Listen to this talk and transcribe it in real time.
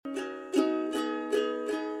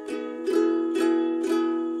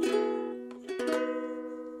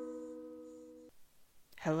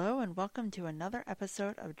welcome to another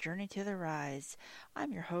episode of Journey to the Rise.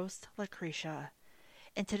 I'm your host, Lucretia.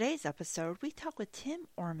 In today's episode, we talk with Tim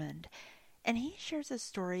Ormond, and he shares a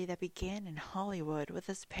story that began in Hollywood with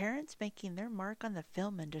his parents making their mark on the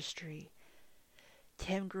film industry.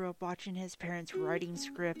 Tim grew up watching his parents writing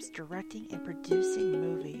scripts, directing, and producing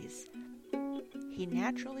movies. He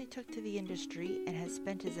naturally took to the industry and has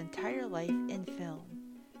spent his entire life in film.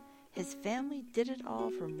 His family did it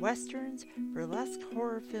all from westerns, burlesque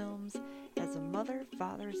horror films, as a mother,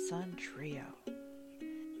 father, son trio.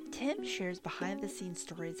 Tim shares behind-the-scenes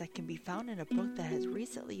stories that can be found in a book that has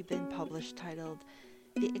recently been published titled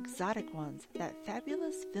The Exotic Ones, That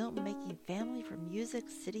Fabulous Filmmaking Family from Music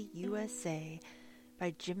City, USA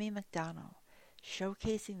by Jimmy McDonnell,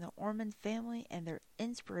 showcasing the Ormond family and their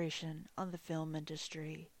inspiration on the film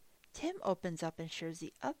industry. Tim opens up and shares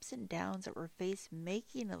the ups and downs that were faced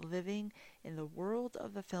making a living in the world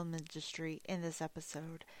of the film industry in this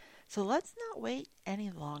episode. So let's not wait any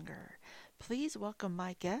longer. Please welcome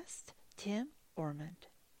my guest, Tim Ormond.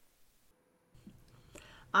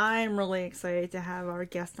 I'm really excited to have our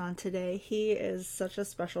guest on today. He is such a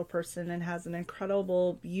special person and has an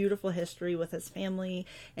incredible, beautiful history with his family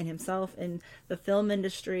and himself in the film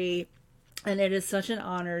industry. And it is such an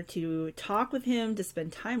honor to talk with him, to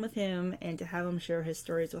spend time with him, and to have him share his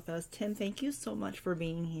stories with us. Tim, thank you so much for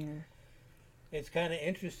being here. It's kind of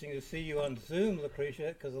interesting to see you on Zoom,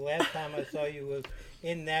 Lucretia, because the last time I saw you was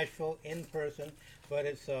in Nashville in person. But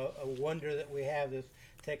it's a wonder that we have this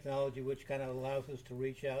technology which kind of allows us to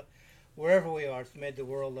reach out wherever we are. It's made the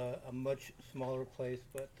world a much smaller place.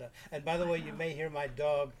 But and by the way, you may hear my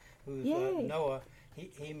dog, who's Noah.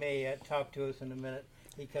 He may talk to us in a minute.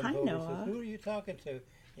 He comes Hi, over Noah. and says, "Who are you talking to?"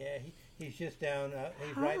 Yeah, he's just down.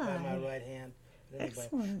 He's right by my right hand. Anyway,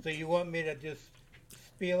 Excellent. so you want me to just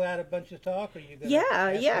spiel out a bunch of talk, or you gonna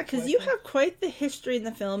Yeah, because you have quite the history in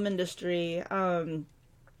the film industry.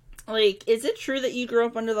 Is it true that you grew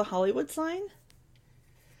up under the Hollywood sign?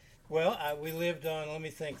 Well, we lived on, let me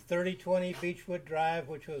think, 3020 Beechwood Drive,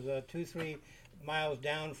 which was 2-3 miles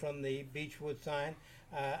down from the Beechwood sign.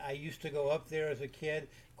 I used to go up there as a kid.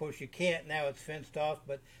 Of course, you can't now; it's fenced off.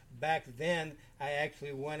 But back then, I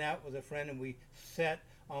actually went out with a friend and we sat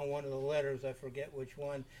on one of the letters. I forget which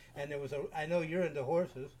one. And there was I know you're into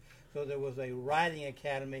horses, so there was a riding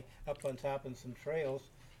academy up on top and some trails.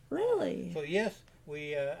 Really? So yes,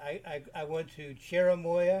 I went to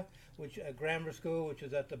Cherimoya, which a grammar school, which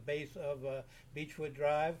is at the base of Beechwood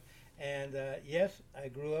Drive, and yes, I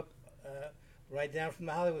grew up right down from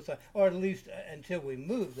the Hollywood side, or at least until we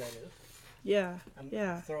moved. That is. Yeah.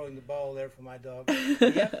 I'm throwing the ball there for my dog.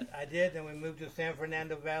 Yep, I did. Then we moved to San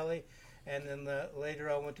Fernando Valley, and then later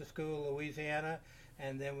I went to school in Louisiana,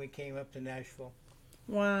 and then we came up to Nashville.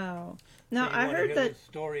 Wow. Now So I heard that the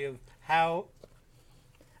story of how.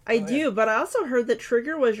 I do, but I also heard that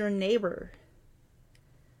Trigger was your neighbor.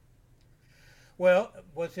 Well,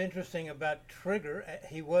 what's interesting about Trigger,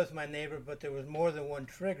 he was my neighbor, but there was more than one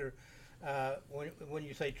Trigger. When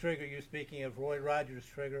you say Trigger, you're speaking of Roy Rogers'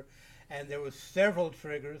 Trigger, and there was several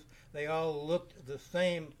Triggers. They all looked the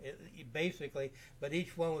same, basically, but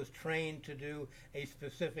each one was trained to do a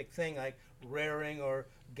specific thing, like rearing or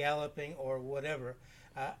galloping or whatever.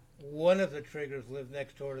 One of the Triggers lived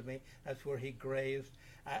next door to me. That's where he grazed.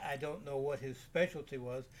 I don't know what his specialty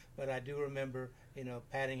was, but I do remember,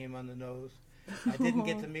 patting him on the nose. I didn't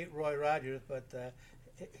get to meet Roy Rogers, but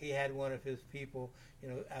he had one of his people,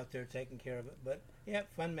 out there taking care of it. But yeah,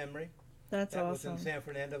 fun memory. That's that awesome. was in San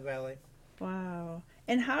Fernando Valley. Wow.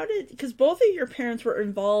 And because both of your parents were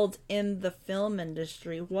involved in the film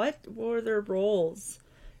industry, what were their roles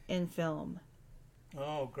in film?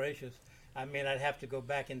 Oh, gracious. I mean, I'd have to go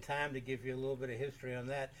back in time to give you a little bit of history on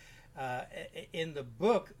that. In the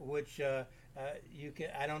book, which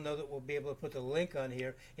I don't know that we'll be able to put the link on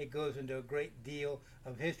here, it goes into a great deal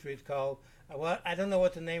of history. It's called, I don't know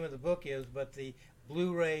what the name of the book is, but the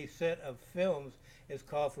Blu-ray set of films is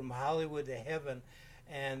called From Hollywood to Heaven.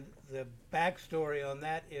 And the backstory on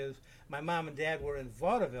that is my mom and dad were in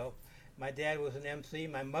vaudeville. My dad was an MC.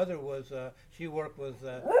 My mother was, she worked with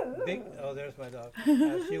there's my dog.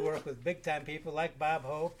 She worked with big-time people like Bob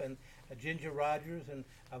Hope and Ginger Rogers and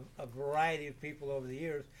a variety of people over the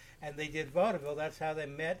years. And they did vaudeville. That's how they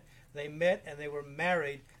met. They met and they were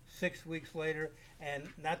married 6 weeks later. And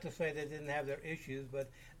not to say they didn't have their issues, but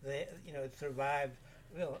they, it survived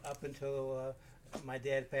up until my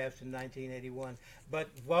dad passed in 1981.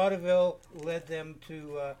 But vaudeville led them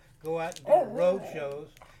to go out and do road shows.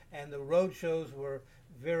 And the road shows were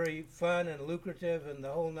very fun and lucrative and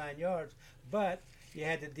the whole 9 yards. But you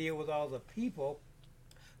had to deal with all the people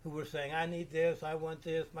who were saying, I need this, I want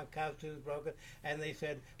this, my costume's broken. And they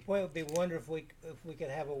said, boy, it would be wonderful if we could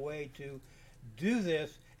have a way to do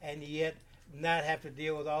this and yet not have to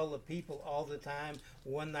deal with all the people all the time,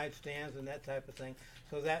 one night stands and that type of thing.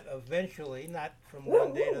 So that eventually, not from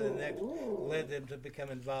one day to the next, led them to become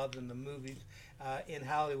involved in the movies in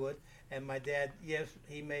Hollywood. And my dad, yes,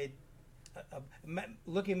 he made,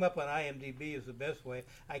 look him up on IMDb is the best way.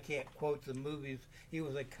 I can't quote the movies. He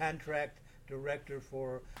was a contract director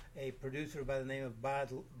for a producer by the name of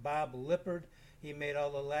Bob Lippard. He made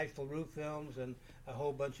all the Lash LaRue films and a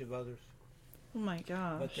whole bunch of others. Oh my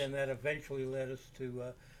gosh. But then that eventually led us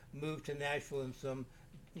to move to Nashville and some,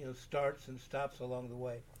 starts and stops along the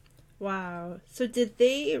way. Wow. So did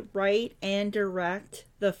they write and direct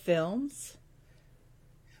the films?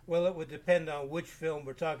 Well, it would depend on which film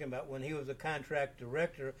we're talking about. When he was a contract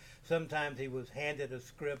director, sometimes he was handed a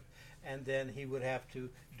script and then he would have to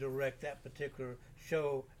direct that particular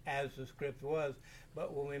show as the script was.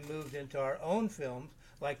 But when we moved into our own films,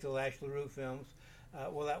 like the Lash LaRue films,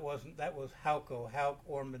 that was Hauk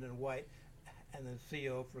Ormond and White, and then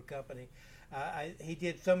CO for company. He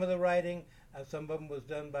did some of the writing. Some of them was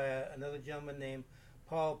done by another gentleman named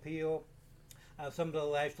Paul Peel. Some of the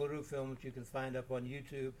Lash LaRue films you can find up on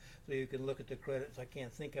YouTube, so you can look at the credits. I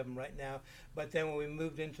can't think of them right now. But then when we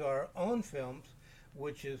moved into our own films,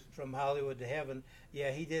 which is From Hollywood to Heaven,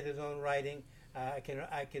 yeah, he did his own writing. I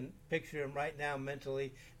can picture him right now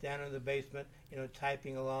mentally down in the basement,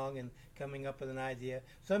 typing along and coming up with an idea.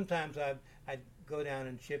 Sometimes I'd go down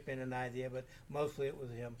and chip in an idea, but mostly it was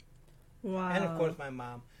him. Wow. And of course my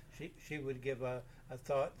mom, she would give a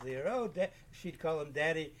thought there. Oh, she'd call him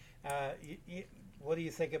Daddy. What do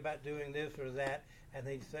you think about doing this or that? And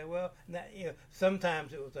they'd say, well,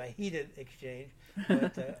 sometimes it was a heated exchange,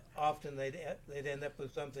 but often they'd end up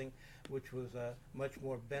with something which was much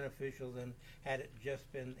more beneficial than had it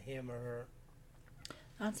just been him or her.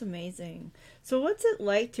 That's amazing. So what's it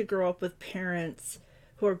like to grow up with parents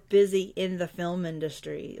who are busy in the film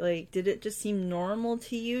industry? Like, did it just seem normal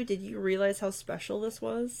to you? Did you realize how special this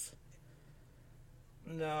was?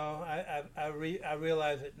 No, I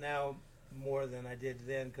realize it now more than I did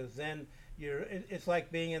then, because then it's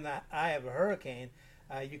like being in the eye of a hurricane.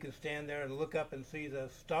 You can stand there and look up and see the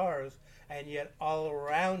stars, and yet all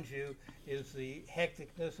around you is the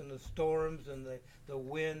hecticness and the storms and the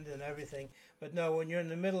wind and everything. But no, when you're in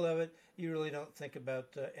the middle of it, you really don't think about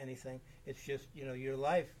anything. It's just, your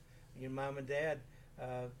life, your mom and dad.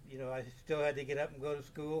 I still had to get up and go to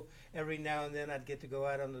school. Every now and then I'd get to go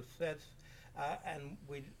out on the sets, and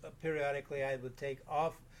periodically I would take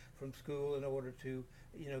off from school in order to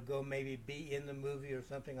go maybe be in the movie or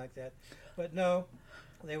something like that. But no,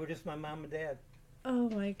 they were just my mom and dad. Oh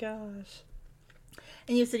my gosh.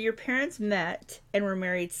 And you said your parents met and were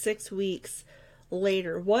married 6 weeks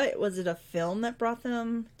later. What was it, a film that brought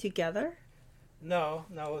them together? No,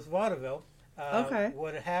 it was vaudeville. Okay.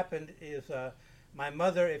 What happened is my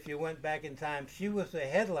mother, if you went back in time, she was the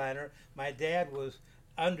headliner. My dad was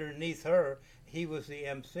underneath her. He was the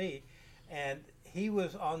MC. And he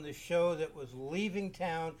was on the show that was leaving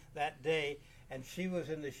town that day, and she was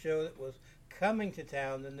in the show that was coming to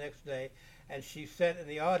town the next day. And she sat in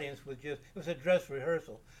the audience it was a dress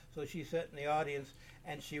rehearsal. So she sat in the audience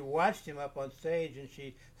and she watched him up on stage, and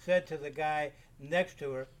she said to the guy next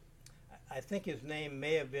to her, I think his name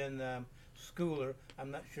may have been Schooler,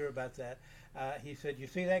 I'm not sure about that. He said, you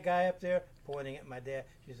see that guy up there? Pointing at my dad.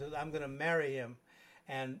 She said, I'm going to marry him.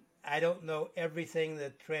 And I don't know everything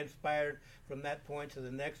that transpired from that point to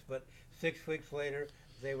the next, but 6 weeks later,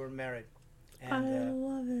 they were married. And, I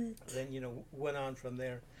love it. Then, went on from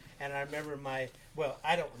there. And I remember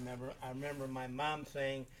I remember my mom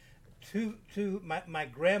saying to my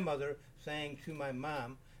grandmother saying to my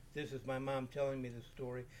mom, this is my mom telling me the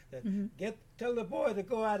story, that tell the boy to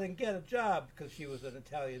go out and get a job, because she was an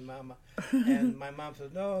Italian mama. And my mom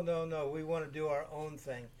says, no, we want to do our own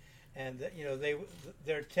thing. And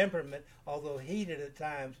their temperament, although heated at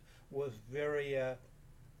times, was very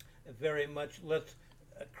much, let's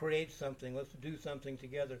create something, let's do something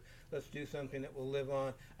together, let's do something that will live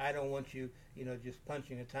on. I don't want you, just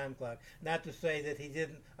punching a time clock. Not to say that he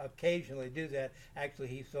didn't occasionally do that. Actually,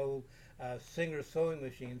 he sold Singer sewing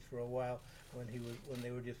machines for a while when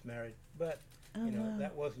they were just married. But wow.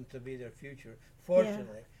 That wasn't to be their future,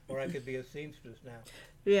 fortunately. Yeah. Or I could be a seamstress now.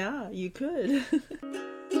 Yeah, you could.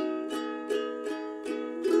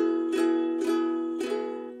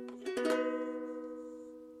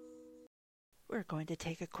 We're going to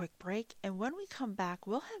take a quick break, and when we come back,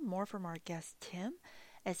 we'll have more from our guest Tim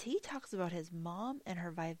as he talks about his mom and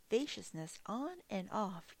her vivaciousness on and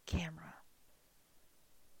off camera.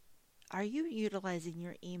 Are you utilizing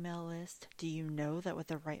your email list? Do you know that with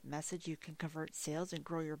the right message you can convert sales and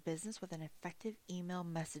grow your business with an effective email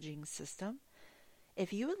messaging system?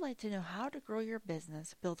 If you would like to know how to grow your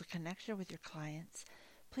business, build a connection with your clients,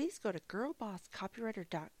 please go to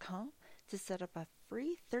girlbosscopywriter.com to set up a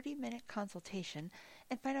free 30-minute consultation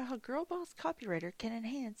and find out how Girl Boss Copywriter can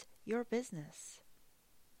enhance your business.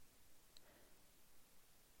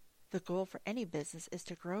 The goal for any business is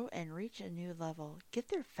to grow and reach a new level. Get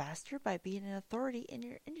there faster by being an authority in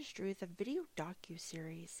your industry with a video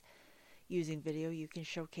docu-series. Using video, you can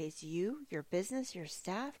showcase you, your business, your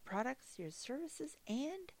staff, products, your services,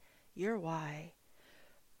 and your why.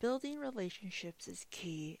 Building relationships is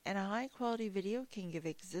key, and a high-quality video can give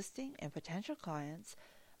existing and potential clients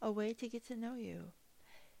a way to get to know you.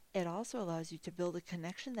 It also allows you to build a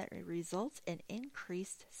connection that results in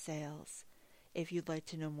increased sales. If you'd like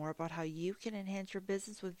to know more about how you can enhance your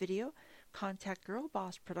business with video, contact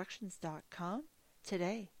girlbossproductions.com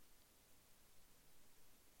today.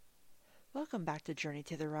 Welcome back to Journey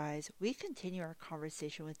to the Rise. We continue our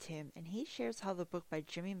conversation with Tim, and he shares how the book by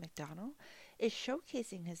Jimmy McDonnell is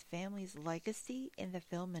showcasing his family's legacy in the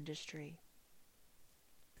film industry.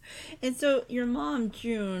 And so your mom,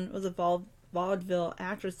 June, was a vaudeville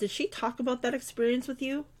actress. Did she talk about that experience with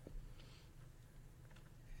you?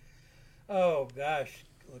 Oh, gosh,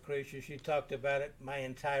 Lucretia, she talked about it my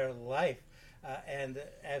entire life. And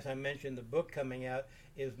as I mentioned, the book coming out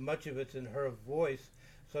is much of it's in her voice.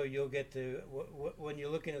 So you'll get to, when you're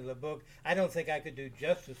looking at the book, I don't think I could do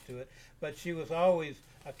justice to it, but she was always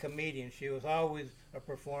a comedian. She was always a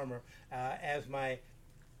performer. As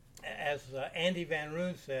Andy Van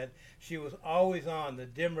Roon said, she was always on. The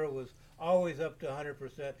dimmer was always up to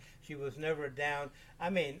 100%. She was never down. I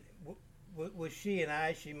mean, with she and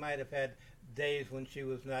I, she might have had days when she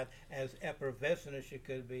was not as effervescent as she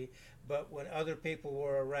could be, but when other people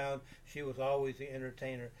were around, she was always the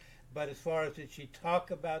entertainer. But as far as did she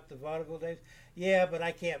talk about the vaudeville days? Yeah, but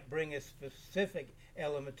I can't bring a specific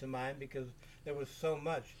element to mind because there was so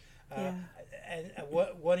much. Yeah. And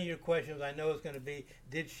one of your questions I know is going to be,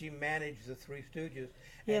 did she manage the Three Stooges?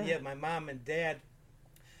 Yeah. And yet my mom and dad,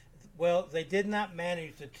 well, they did not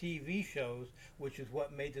manage the TV shows, which is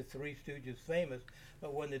what made the Three Stooges famous.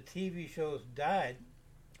 But when the TV shows died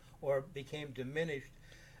or became diminished,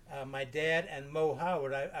 my dad and Mo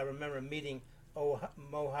Howard, I remember meeting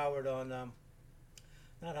Mo Howard on,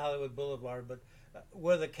 not Hollywood Boulevard, but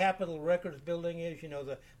where the Capitol Records building is, you know,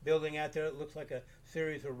 the building out there, it looks like a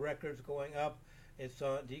series of records going up. It's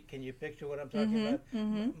can you picture what I'm talking about?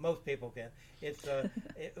 Mm-hmm. Most people can. It's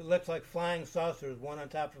it looks like flying saucers, one on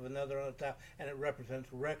top of another on top, and it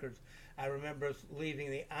represents records. I remember us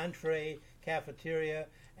leaving the entree cafeteria,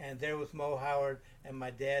 and there was Mo Howard and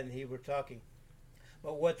my dad, and he were talking.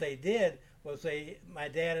 But what they did was my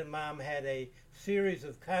dad and mom had a series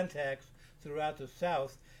of contacts throughout the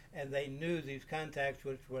South, and they knew these contacts,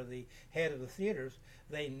 which were the head of the theaters,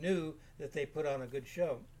 they knew that they put on a good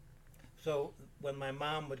show. So when my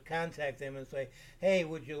mom would contact them and say, hey,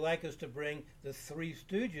 would you like us to bring the Three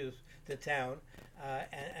Stooges to town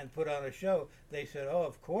and put on a show? They said, oh,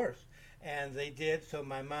 of course. And they did. So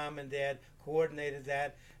my mom and dad coordinated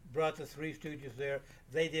that, brought the Three Stooges there.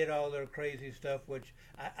 They did all their crazy stuff, which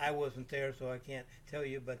I wasn't there, so I can't tell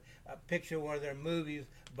you. But picture one of their movies,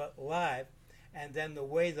 but live. And then the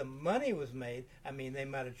way the money was made, I mean, they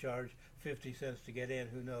might have charged 50 cents to get in,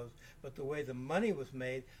 who knows. But the way the money was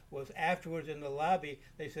made was afterwards in the lobby,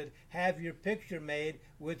 they said, have your picture made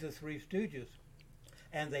with the Three Stooges.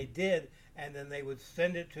 And they did, and then they would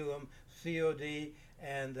send it to them, COD,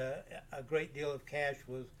 and a great deal of cash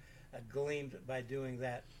was gleamed by doing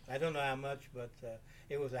that. I don't know how much, but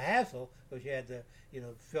it was a hassle because you had to,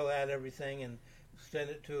 fill out everything and send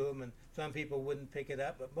it to them, and some people wouldn't pick it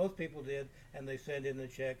up, but most people did, and they send in the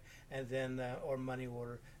check and then or money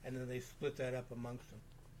order, and then they split that up amongst them.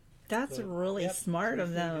 That's really smart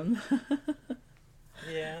of them.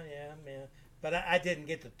 Yeah. But I didn't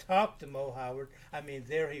get to talk to Mo Howard. I mean,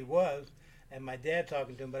 there he was, and my dad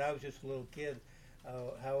talking to him, but I was just a little kid.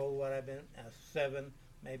 How old would I have been? 7,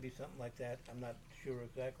 maybe something like that. I'm not sure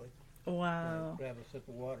exactly. Wow. Grab a sip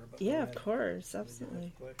of water. But yeah, of course,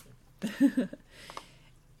 absolutely. Question.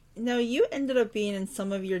 Now, you ended up being in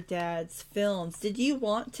some of your dad's films. Did you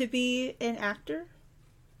want to be an actor?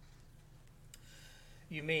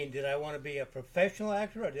 You mean, did I want to be a professional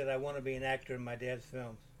actor, or did I want to be an actor in my dad's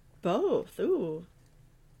films? Both. Ooh.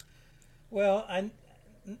 Well,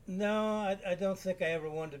 no, I don't think I ever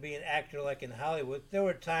wanted to be an actor like in Hollywood. There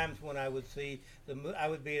were times when I would see I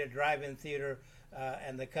would be at a drive-in theater,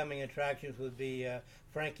 and the coming attractions would be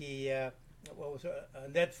Frankie,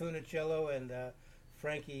 Ned Funicello, and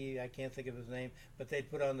Frankie, I can't think of his name, but they'd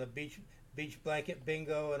put on the beach blanket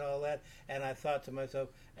bingo and all that. And I thought to myself,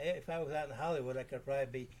 hey, if I was out in Hollywood, I could probably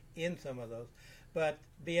be in some of those. But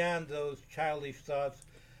beyond those childish thoughts,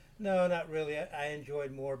 no, not really. I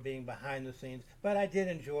enjoyed more being behind the scenes, but I did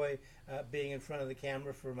enjoy being in front of the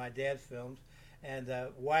camera for my dad's films. And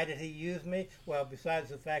why did he use me? Well, besides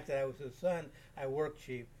the fact that I was his son, I worked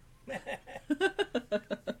cheap.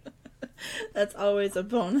 That's always a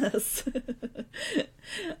bonus.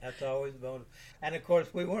 That's always a bonus. And of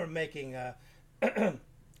course, we weren't making,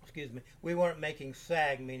 excuse me, we weren't making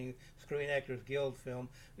SAG, meaning Screen Actors Guild film.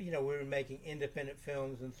 We were making independent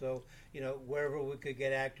films, and so, wherever we could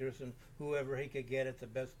get actors and whoever he could get at the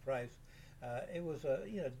best price. It was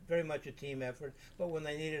very much a team effort. But when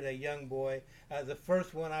they needed a young boy, the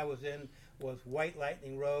first one I was in was White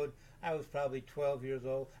Lightning Road. I was probably 12 years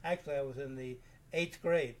old. Actually, I was in the 8th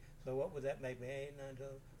grade. So what would that make me? 8,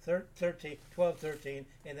 9, 13, 12, 13,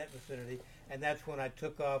 in that vicinity. And that's when I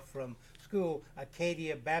took off from school,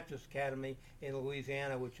 Acadia Baptist Academy in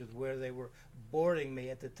Louisiana, which is where they were boarding me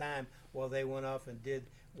at the time while they went off and did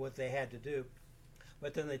what they had to do.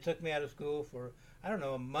 But then they took me out of school for, I don't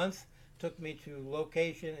know, a month. Took me to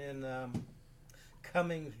location in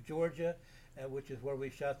Cummings, Georgia, which is where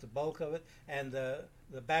we shot the bulk of it. And the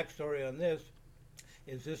backstory on this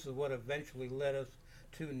is what eventually led us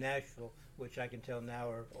to Nashville, which I can tell now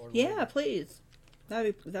or Yeah, later. please.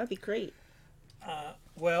 That'd be great.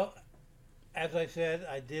 Well, as I said,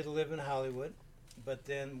 I did live in Hollywood, but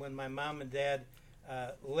then when my mom and dad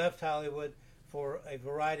left Hollywood for a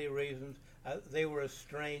variety of reasons, they were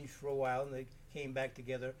estranged for a while, and they came back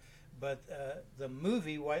together. But the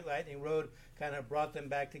movie White Lightning Road kind of brought them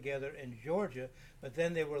back together in Georgia. But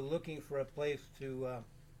then they were looking for a place to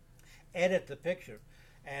edit the picture.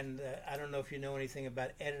 And I don't know if you know anything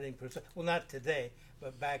about editing per se. Well, not today,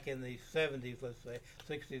 but back in the 70s, let's say,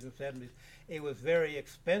 60s and 70s. It was very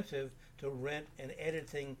expensive to rent an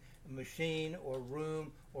editing machine or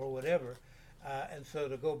room or whatever. And so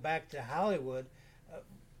to go back to Hollywood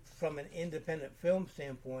from an independent film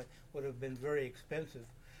standpoint would have been very expensive.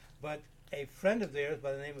 But a friend of theirs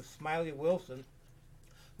by the name of Smiley Wilson,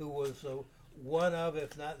 who was one of,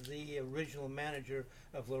 if not the original manager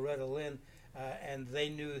of Loretta Lynn, and they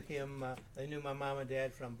knew him, they knew my mom and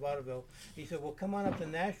dad from vaudeville. He said, well, come on up to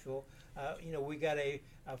Nashville. We got a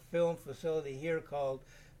film facility here called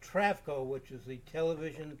TRAFCO, which is the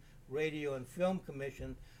Television, Radio, and Film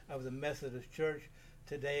Commission of the Methodist Church.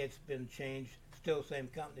 Today it's been changed, still same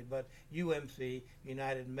company, but UMC,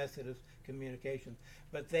 United Methodist Communications.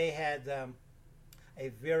 But they had a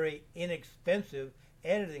very inexpensive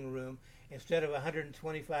editing room. Instead of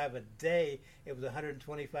 125 a day, it was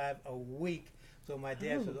 125 a week. So my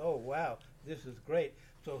dad said, oh, wow, this is great.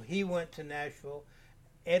 So he went to Nashville,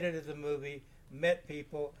 edited the movie, met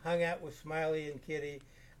people, hung out with Smiley and Kitty,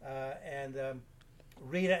 and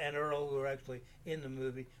Rita and Earl, who were actually in the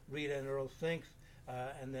movie, Rita and Earl Sinks.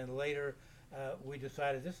 And then later we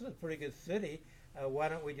decided this is a pretty good city. Why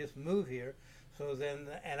don't we just move here? So then,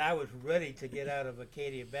 and I was ready to get out of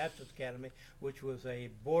Acadia Baptist Academy, which was a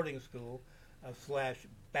boarding school slash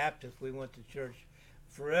Baptist. We went to church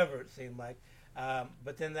forever, it seemed like.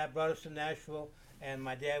 But then that brought us to Nashville, and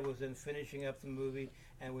my dad was then finishing up the movie,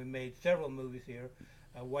 and we made several movies here.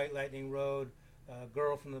 White Lightning Road,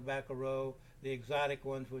 Girl from the Back Row, the exotic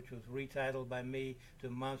ones, which was retitled by me to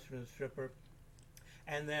Monster and Stripper.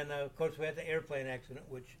 And then, of course, we had the airplane accident,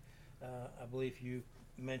 which I believe you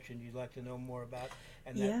mentioned you'd like to know more about,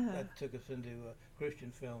 and that took us into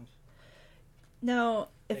Christian films. Now,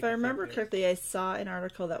 if I remember correctly, I saw an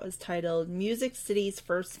article that was titled Music City's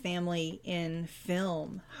First Family in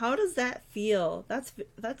Film. How does that feel? That's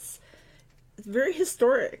very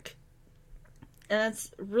historic, and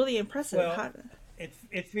that's really impressive. Well,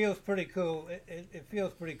 it feels pretty cool. It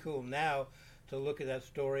feels pretty cool now to look at that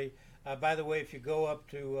story. By the way, if you go up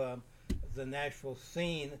to the Nashville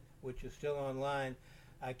scene, which is still online,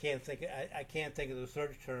 I can't think of the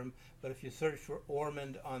search term, but if you search for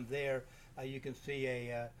Ormond on there, you can see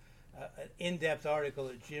an in-depth article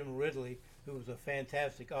that Jim Ridley, who was a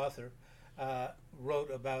fantastic author,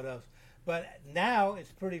 wrote about us. But now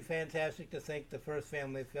it's pretty fantastic to think the first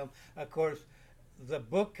family film. Of course, the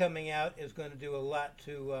book coming out is going to do a lot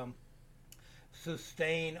to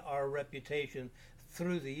sustain our reputation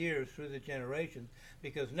through the years, through the generations,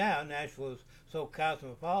 because now Nashville is so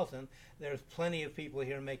cosmopolitan, there's plenty of people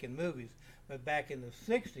here making movies. But back in the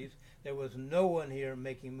 60s, there was no one here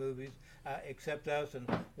making movies except us and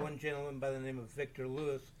one gentleman by the name of Victor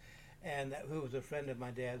Lewis, and who was a friend of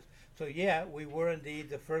my dad's. So yeah, we were indeed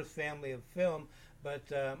the first family of film, but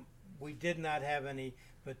we did not have any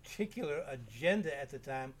particular agenda at the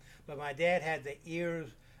time, but my dad had the ears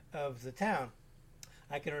of the town.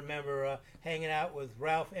 I can remember hanging out with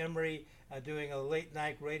Ralph Emery, doing a late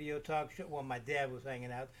night radio talk show. Well, my dad was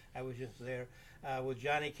hanging out. I was just there with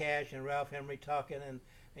Johnny Cash and Ralph Emery talking, and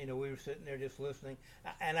we were sitting there just listening.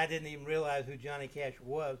 And I didn't even realize who Johnny Cash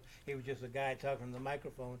was. He was just a guy talking to the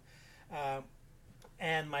microphone.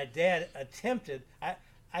 And my dad attempted.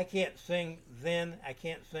 I can't sing then. I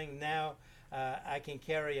can't sing now. I can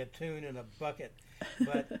carry a tune in a bucket.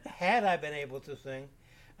 But had I been able to sing,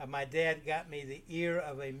 my dad got me the ear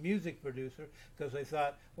of a music producer because they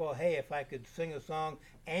thought, well, hey, if I could sing a song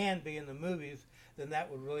and be in the movies, then that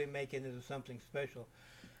would really make it into something special.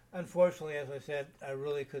 Unfortunately, as I said, I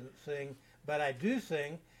really couldn't sing, but I do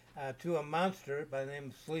sing to a monster by the name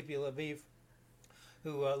of Sleepy LaBeef,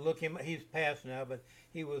 who he's passed now, but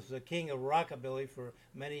he was the king of rockabilly for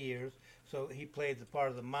many years. So he played the part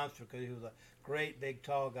of the monster because he was a great big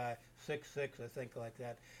tall guy, 6'6", I think, like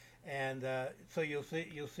that. And so you'll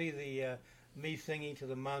see the me singing to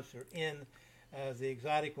the monster in the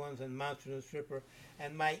Exotic Ones and Monster and the Stripper.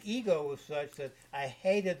 And my ego was such that I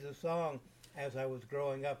hated the song as I was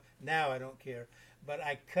growing up. Now I don't care, but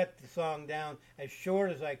I cut the song down as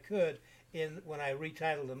short as I could when I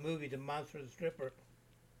retitled the movie to Monster and the Stripper.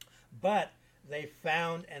 But they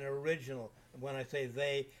found an original. When I say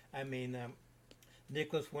they, I mean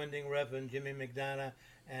Nicholas Winding Refn, Jimmy McDonough,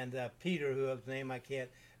 and Peter, whose name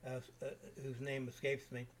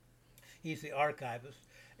escapes me. He's the archivist,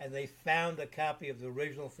 and they found a copy of the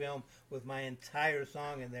original film with my entire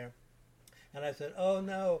song in there. And I said, "Oh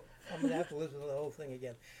no, I'm going to have to listen to the whole thing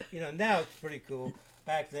again." Now it's pretty cool.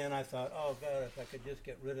 Back then, I thought, "Oh God, if I could just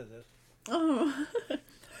get rid of this." Oh,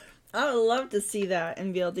 I would love to see that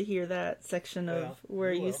and be able to hear that section of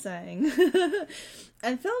where you sang.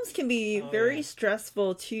 And films can be very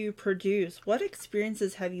stressful to produce. What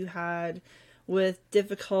experiences have you had with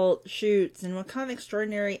difficult shoots, and what kind of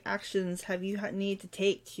extraordinary actions have you need to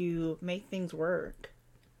take to make things work?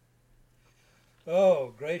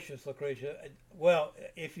 Oh, gracious, Lucretia. Well,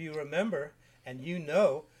 if you remember, and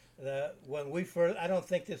when we first, I don't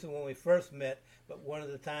think this is when we first met, but one of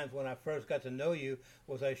the times when I first got to know you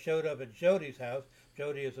was I showed up at Jody's house.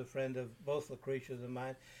 Jody is a friend of both Lucretia's and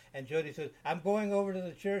mine. And Jody said, "I'm going over to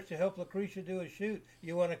the church to help Lucretia do a shoot.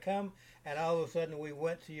 You want to come?" And all of a sudden we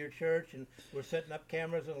went to your church and we're setting up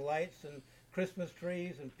cameras and lights and Christmas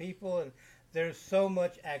trees and people. And there's so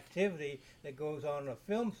much activity that goes on a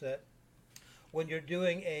film set. When you're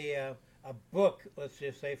doing a book, let's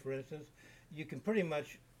just say, for instance, you can pretty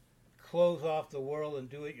much close off the world and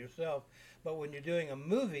do it yourself. But when you're doing a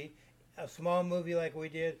movie, a small movie like we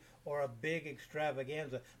did, or a big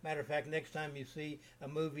extravaganza, matter of fact, next time you see a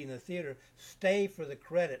movie in the theater, stay for the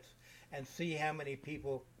credits and see how many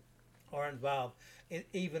people are involved. It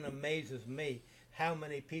even amazes me how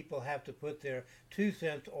many people have to put their 2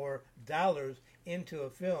 cents or dollars into a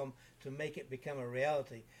film to make it become a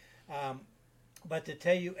reality. But to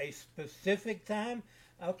tell you a specific time,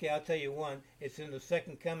 okay, I'll tell you one. It's in The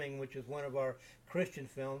Second Coming, which is one of our Christian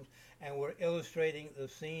films, and we're illustrating the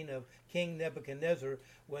scene of King Nebuchadnezzar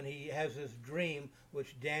when he has this dream,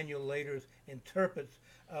 which Daniel later interprets,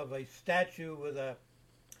 of a statue with a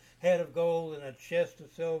head of gold and a chest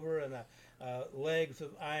of silver and legs of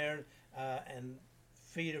iron and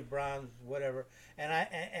feet of bronze, whatever.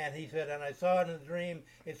 And he said, "And I saw it in a dream.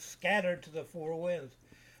 It's scattered to the four winds."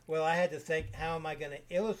 Well, I had to think, how am I going to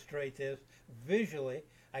illustrate this visually?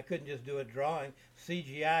 I couldn't just do a drawing.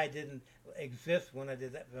 CGI didn't exist when I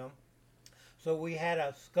did that film. So we had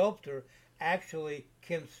a sculptor actually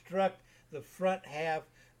construct the front half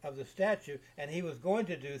of the statue, and he was going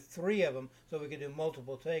to do 3 of them so we could do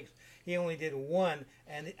multiple takes. He only did 1,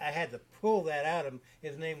 and I had to pull that out of him.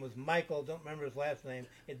 His name was Michael. Don't remember his last name.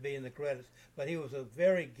 It'd be in the credits. But he was a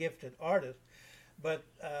very gifted artist. But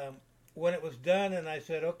when it was done, and I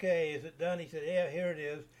said, "Okay, is it done?" He said, "Yeah, here it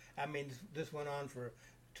is." I mean, this went on for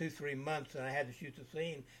 2-3 months, and I had to shoot the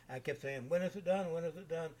scene. I kept saying, "When is it done? When is it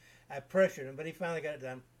done?" I pressured him, but he finally got it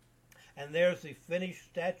done. And there's the finished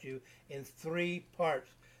statue in 3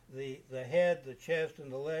 parts: the head, the chest,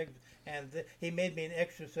 and the legs. And he made me an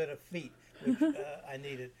extra set of feet, which I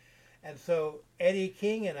needed. And so Eddie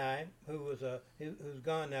King and I, who's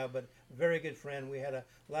gone now, but a very good friend, we had a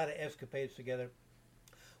lot of escapades together.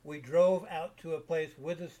 We drove out to a place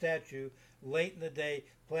with the statue late in the day,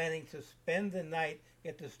 planning to spend the night,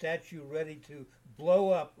 get the statue ready to blow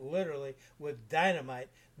up, literally, with dynamite.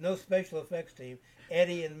 No special effects team.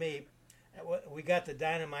 Eddie and me, we got the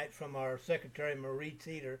dynamite from our secretary, Marie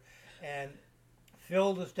Teeter, and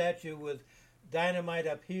filled the statue with dynamite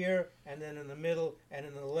up here, and then in the middle, and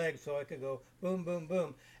in the legs, so I could go boom, boom,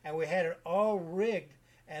 boom. And we had it all rigged,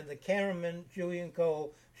 and the cameraman, Julian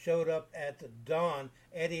Cole, showed up at the dawn.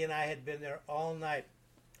 Eddie and I had been there all night,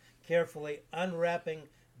 carefully unwrapping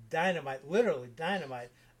dynamite, literally dynamite,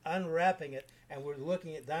 unwrapping it, and we're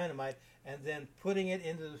looking at dynamite, and then putting it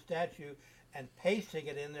into the statue and pasting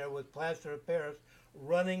it in there with plaster of Paris,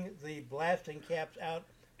 running the blasting caps out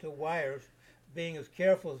to wires, being as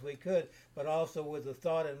careful as we could, but also with the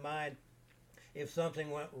thought in mind, if something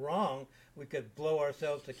went wrong, we could blow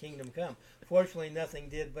ourselves to kingdom come. Fortunately, nothing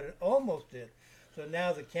did, but it almost did. So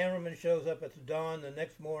now the cameraman shows up at the dawn the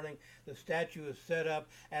next morning. The statue is set up,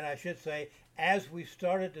 and I should say, as we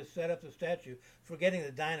started to set up the statue, forgetting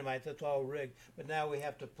the dynamite, that's all rigged, but now we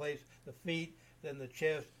have to place the feet, then the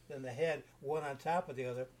chest, then the head, one on top of the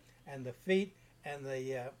other, and the feet and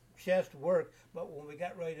the chest worked, but when we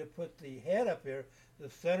got ready to put the head up here, the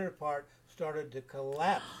center part started to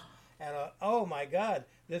collapse. And oh my God,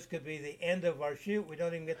 this could be the end of our shoot. We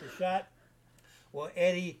don't even get the shot. Well,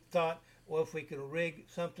 Eddie thought, well, if we could rig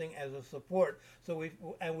something as a support. So we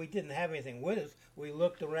didn't have anything with us. We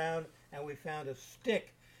looked around and we found a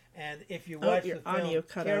stick. And if you watch the film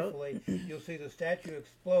carefully, you'll see the statue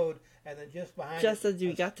explode, and then just behind just as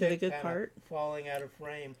you got to the good part, falling out of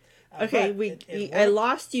frame. Okay, I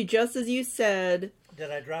lost you just as you said.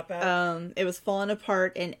 Did I drop out? It was falling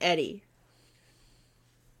apart, and Eddie.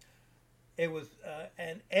 It was,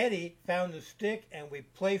 and Eddie found the stick, and we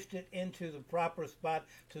placed it into the proper spot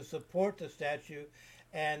to support the statue,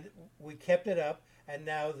 and we kept it up. And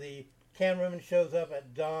now the cameraman shows up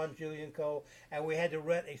at dawn, Julian Cole, and we had to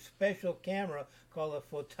rent a special camera called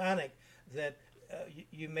a photonic that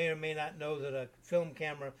you may or may not know that a film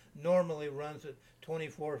camera normally runs at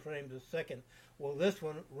 24 frames a second. Well, this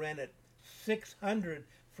one ran at 600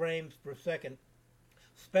 frames per second.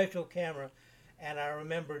 Special camera. And I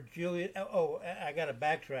remember Julian, I got to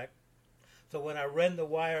backtrack. So when I ran the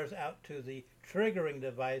wires out to the triggering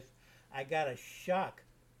device, I got a shock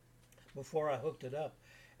before I hooked it up.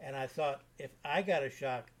 And I thought, if I got a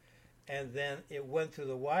shock and then it went through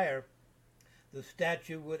the wire, the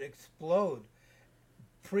statue would explode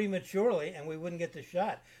prematurely and we wouldn't get the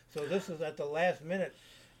shot. So this was at the last minute.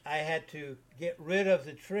 I had to get rid of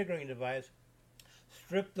the triggering device,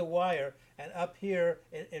 strip the wire, and up here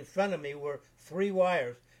in front of me were 3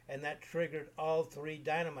 wires, and that triggered all 3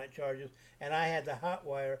 dynamite charges. And I had the hot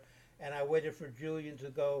wire, and I waited for Julian to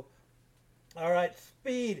go, all right,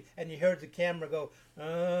 speed, and you heard the camera go,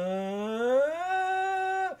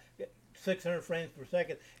 600 frames per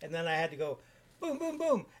second, and then I had to go, boom, boom,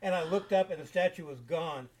 boom, and I looked up, and the statue was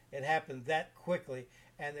gone. It happened that quickly,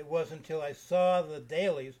 and it wasn't until I saw the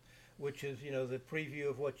dailies, which is, the preview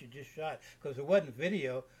of what you just shot, because it wasn't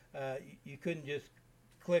video. You couldn't just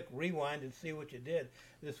click rewind and see what you did.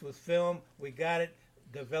 This was film. We got it,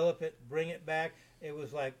 develop it, bring it back. It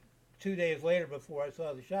was like 2 days later before I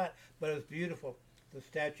saw the shot, but it was beautiful. The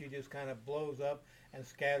statue just kind of blows up and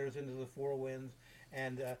scatters into the 4 winds.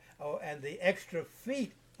 And and the extra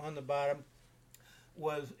feet on the bottom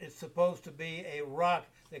it's supposed to be a rock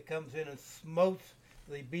that comes in and smotes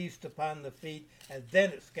the beast upon the feet, and then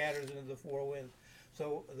it scatters into the 4 winds.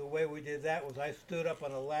 So the way we did that was I stood up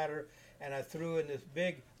on a ladder and I threw in this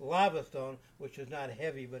big lava stone, which is not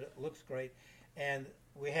heavy, but it looks great. And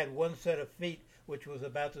we had 1 set of feet, which was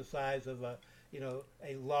about the size of a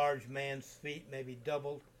large man's feet, maybe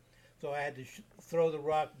doubled. So I had to throw the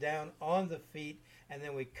rock down on the feet, and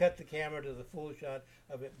then we cut the camera to the full shot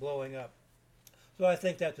of it blowing up. So I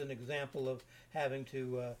think that's an example of having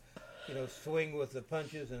to, swing with the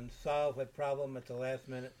punches and solve a problem at the last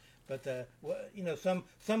minute. But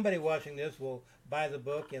somebody watching this will buy the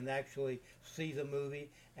book and actually see the movie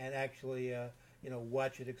and actually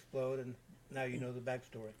watch it explode, and now you know the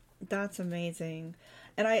backstory. That's amazing.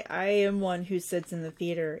 And I am one who sits in the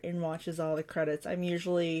theater and watches all the credits. I'm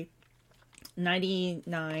usually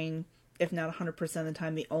 99, if not 100% of the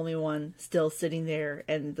time, the only one still sitting there,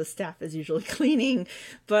 and the staff is usually cleaning.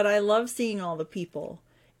 But I love seeing all the people.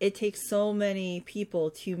 It takes so many people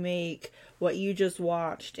to make what you just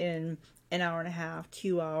watched in an hour and a half,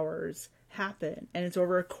 2 hours happen. And it's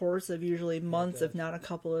over a course of usually months, if not a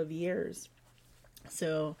couple of years.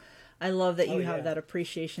 So I love that you have that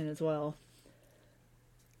appreciation as well.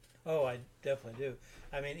 Oh, I definitely do.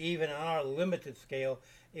 I mean, even on our limited scale,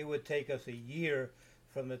 it would take us a year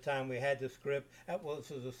from the time we had the script. Well, this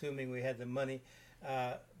is assuming we had the money.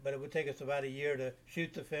 But it would take us about a year to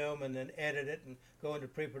shoot the film and then edit it and go into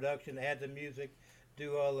pre-production, add the music,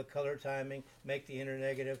 do all the color timing, make the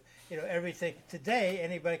internegative, everything. Today,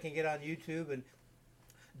 anybody can get on YouTube and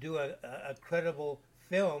do a credible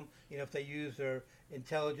film, if they use their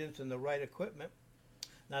intelligence and the right equipment,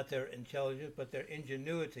 not their intelligence, but their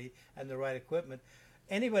ingenuity and the right equipment,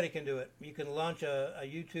 anybody can do it. You can launch a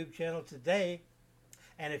YouTube channel today,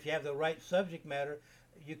 and if you have the right subject matter,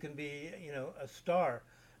 you can be, a star.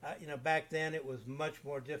 Back then it was much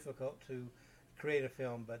more difficult to create a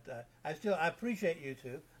film, but I appreciate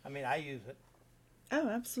YouTube. I mean, I use it. Oh,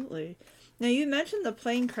 absolutely. Now, you mentioned the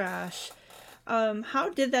plane crash. How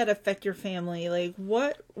did that affect your family? Like,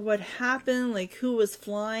 what happened? Like, who was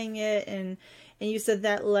flying it? And you said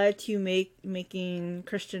that led to you making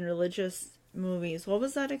Christian religious movies. What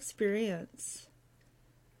was that experience?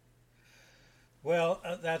 Well,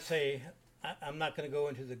 I'm not going to go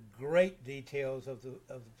into the great details of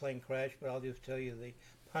the plane crash, but I'll just tell you the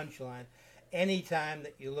punchline. Anytime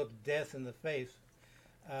that you look death in the face,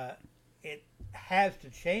 it has to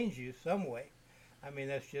change you some way. I mean,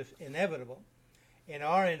 that's just inevitable. In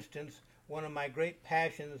our instance, one of my great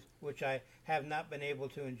passions, which I have not been able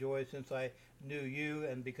to enjoy since I knew you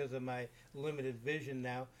and because of my limited vision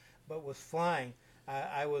now, but was flying.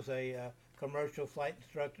 I was a commercial flight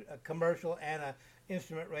instructor, a commercial and a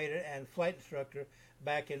instrument rater and flight instructor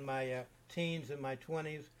back in my teens and my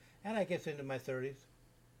 20s, and I guess into my 30s.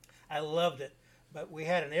 I loved it, but we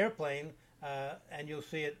had an airplane, and you'll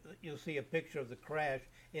see a picture of the crash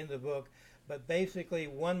in the book. But basically,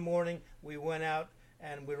 one morning we went out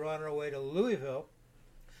and we were on our way to Louisville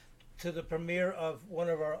to the premiere of one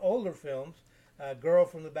of our older films, Girl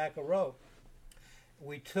from the Back of Row.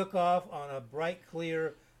 We took off on a bright,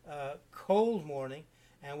 clear, cold morning,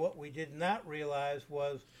 and what we did not realize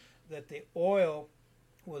was that the oil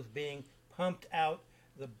was being pumped out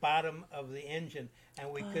the bottom of the engine,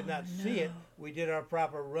 and we could not see it. We did our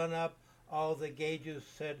proper run-up. All the gauges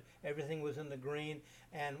said everything was in the green.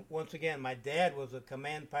 And once again, my dad was a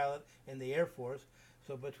command pilot in the Air Force,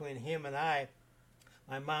 so between him and I,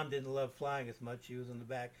 my mom didn't love flying as much. She was in the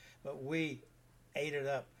back, but we ate it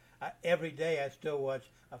up. Every day I still watch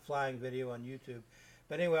a flying video on YouTube.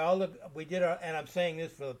 But anyway, we did and I'm saying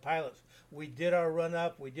this for the pilots, we did our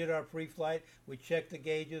run-up, we did our pre-flight, we checked the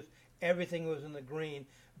gauges, everything was in the green,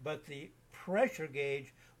 but the pressure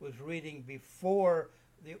gauge was reading before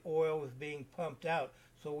the oil was being pumped out,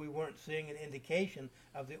 so we weren't seeing an indication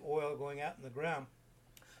of the oil going out in the ground.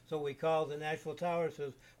 So we called the Nashville Tower,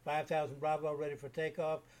 says 5,000 Bravo, ready for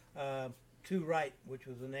takeoff, to right, which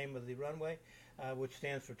was the name of the runway, which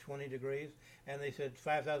stands for 20 degrees, and they said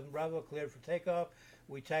 5,000 Bravo, cleared for takeoff.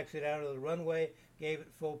 We taxied out of the runway, gave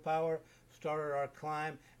it full power, started our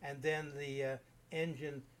climb, and then the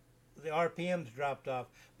engine, the RPMs dropped off.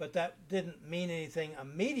 But that didn't mean anything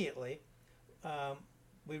immediately.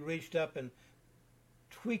 We reached up and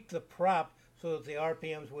tweaked the prop so that the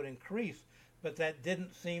RPMs would increase, but that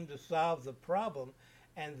didn't seem to solve the problem.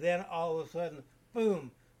 And then all of a sudden,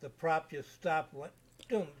 boom, the prop just stopped,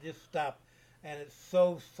 boom, just stopped. And it's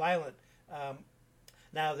so silent.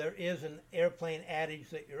 Now, there is an airplane adage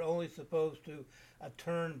that you're only supposed to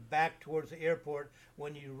turn back towards the airport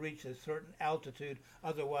when you reach a certain altitude.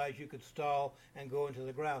 Otherwise, you could stall and go into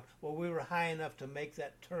the ground. Well, we were high enough to make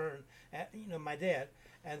that turn, my dad.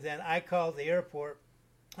 And then I called the airport.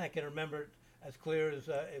 I can remember it as clear as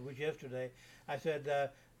it was yesterday. I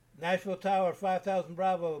said, Nashville Tower, 5,000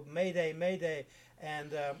 Bravo, Mayday, Mayday.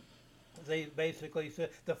 And they basically said,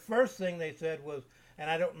 the first thing they said was, and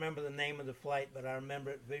I don't remember the name of the flight, but I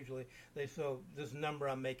remember it visually. This number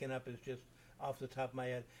I'm making up is just off the top of my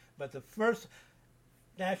head. But the first,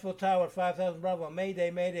 Nashville Tower, 5,000 Bravo,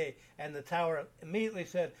 Mayday, Mayday. And the tower immediately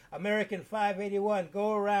said, American 581,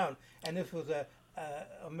 go around. And this was a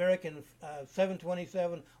American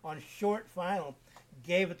 727 on short final.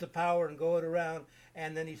 Gave it the power and go it around.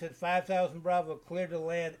 And then he said, 5,000 Bravo, clear to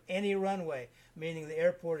land any runway, meaning the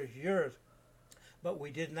airport is yours. But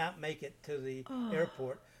we did not make it to the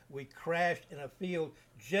airport. We crashed in a field,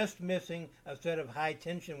 just missing a set of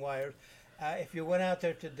high-tension wires. If you went out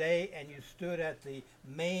there today and you stood at the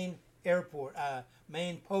main airport,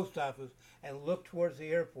 main post office, and looked towards the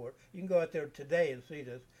airport, you can go out there today and see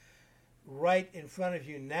this. Right in front of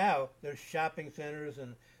you now, there's shopping centers,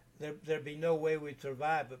 and there'd be no way we'd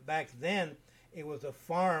survive. But back then, it was a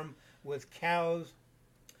farm with cows,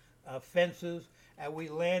 fences, and we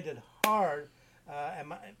landed hard.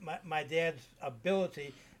 And my dad's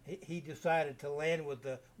ability, he decided to land with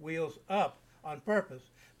the wheels up on purpose,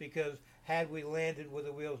 because had we landed with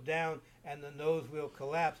the wheels down and the nose wheel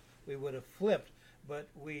collapsed, we would have flipped. But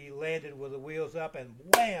we landed with the wheels up and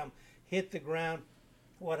wham, hit the ground.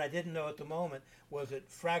 What I didn't know at the moment was it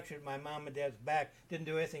fractured my mom and dad's back. Didn't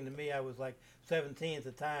do anything to me. I was like 17 at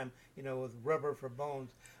the time, with rubber for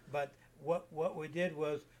bones. But what we did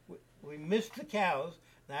was we missed the cows,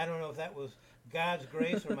 Now, I don't know if that was God's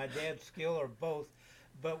grace or my dad's skill or both,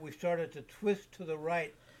 but we started to twist to the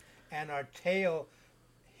right, and our tail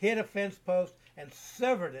hit a fence post and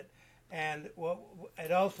severed it. And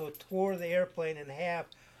it also tore the airplane in half,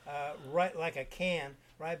 right like a can,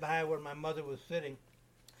 right behind where my mother was sitting.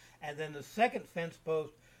 And then the second fence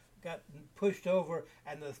post got pushed over,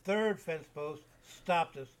 and the third fence post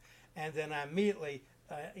stopped us. And then I immediately,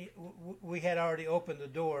 we had already opened the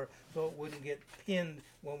door so it wouldn't get pinned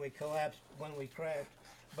when we collapsed, when we crashed.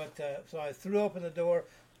 But so I threw open the door,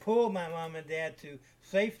 pulled my mom and dad to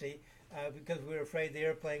safety because we were afraid the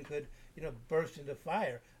airplane could, burst into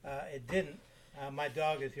fire. It didn't. My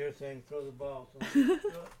dog is here saying, "Throw the ball." So throw it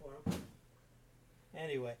for him.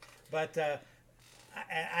 Anyway, but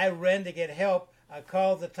I ran to get help. I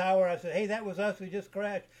called the tower. I said, "Hey, that was us. We just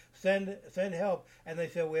crashed. Send help." And they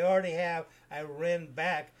said, "We already have." I ran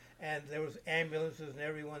back, and there was ambulances and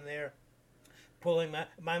everyone there pulling.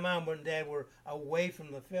 My mom and dad were away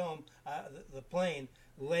from the the plane,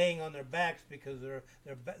 laying on their backs because their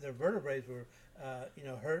vertebrae were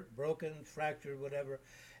hurt, broken, fractured, whatever.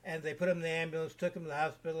 And they put them in the ambulance, took them to the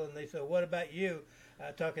hospital, and they said, "What about you?"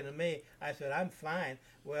 Talking to me. I said, "I'm fine."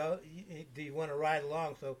 "Well, do you want to ride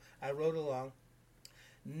along?" So I rode along.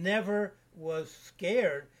 Never was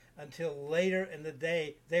scared until later in the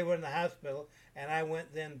day. They were in the hospital, and I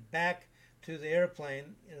went then back to the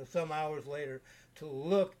airplane, some hours later, to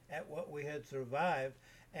look at what we had survived,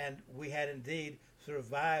 and we had indeed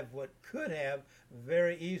survived what could have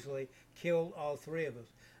very easily killed all three of us.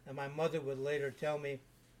 And my mother would later tell me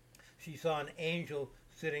she saw an angel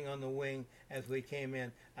sitting on the wing as we came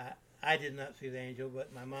in. I did not see the angel,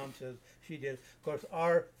 but my mom says she did. Of course,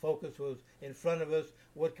 our focus was in front of us.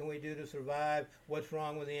 What can we do to survive? What's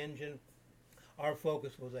wrong with the engine? Our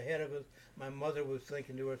focus was ahead of us. My mother was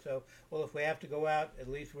thinking to herself, well, if we have to go out, at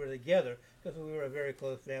least we're together, because we were a very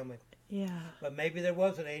close family. Yeah. But maybe there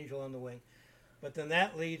was an angel on the wing. But then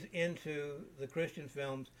that leads into the Christian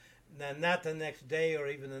films. Now, not the next day or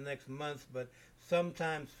even the next month, but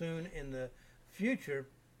sometime soon in the future,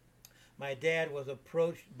 my dad was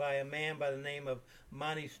approached by a man by the name of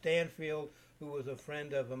Monty Stanfield, who was a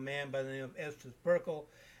friend of a man by the name of Estes Perkel,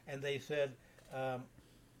 and they said,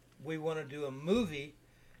 we want to do a movie,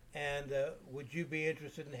 and would you be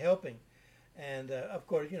interested in helping? And of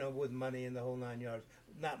course, with money in the whole 9 yards.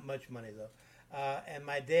 Not much money, though. And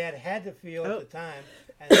my dad had to feel at the time,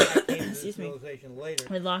 and I came to this realization later.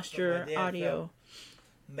 I lost your audio.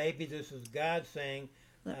 Maybe this is God saying,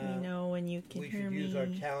 let me know when you can hear me. We should use our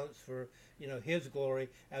talents for, His glory,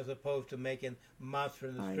 as opposed to making Monster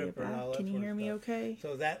and the Stripper and all that. Can you hear me okay?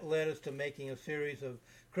 So that led us to making a series of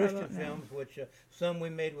Christian films, which some we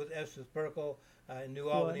made with Estes Perkel in New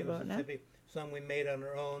Albany, Mississippi. Some we made on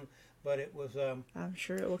our own, but it was. I'm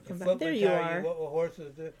sure it will come back. There you are. What will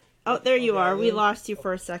horses do? Oh, there you are. We lost you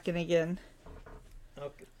for a second again.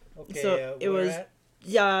 Okay. So it was.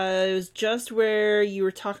 Yeah, it was just where you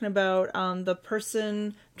were talking about the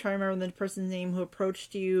person. I'm trying to remember the person's name who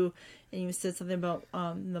approached you, and you said something about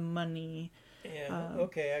the money. Yeah.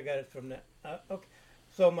 Okay, I got it from that. Okay.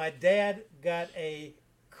 So my dad got a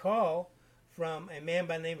call from a man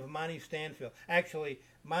by the name of Monty Stanfield. Actually,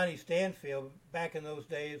 Monty Stanfield, back in those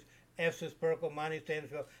days, Estes Perkel, Monty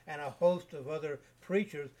Stanfield, and a host of other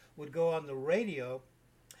preachers would go on the radio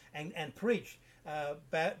and preach.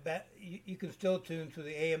 You can still tune to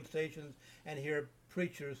the AM stations and hear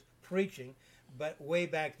preachers preaching, but way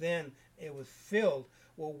back then it was filled.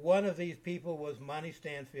 Well, one of these people was Monty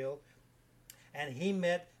Stanfield, and he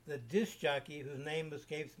met the disc jockey whose name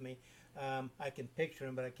escapes me. I can picture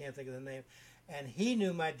him, but I can't think of the name. And he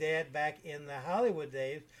knew my dad back in the Hollywood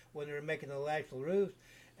days when they were making the Lash LaRue's.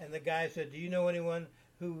 And the guy said, "Do you know anyone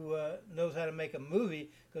who knows how to make a movie?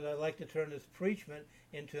 Because I'd like to turn this preachment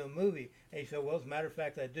into a movie." And he said, "Well, as a matter of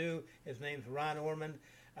fact, I do. His name's Ron Ormond."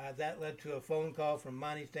 That led to a phone call from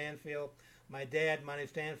Monty Stanfield. My dad, Monty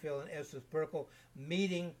Stanfield, and Estes Perkel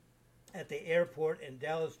meeting at the airport in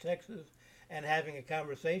Dallas, Texas, and having a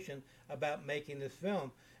conversation about making this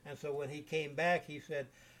film. And so when he came back, he said,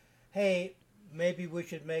 "Hey, maybe we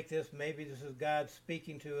should make this. Maybe this is God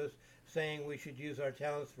speaking to us, saying we should use our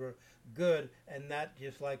talents for good and not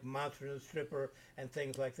just like Monster and the Stripper and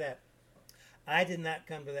things like that." I did not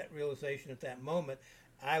come to that realization at that moment.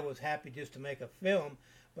 I was happy just to make a film,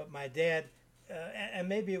 but my dad, and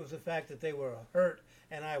maybe it was the fact that they were hurt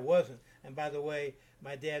and I wasn't. And by the way,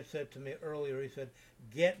 my dad said to me earlier, he said,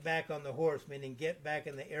 "Get back on the horse," meaning get back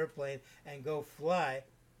in the airplane and go fly,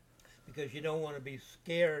 because you don't want to be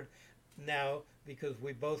scared now, because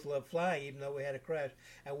we both love flying, even though we had a crash.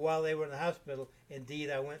 And while they were in the hospital, indeed,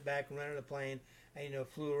 I went back and rented a plane and,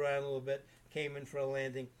 flew around a little bit, came in for a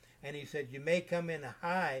landing, and he said, "You may come in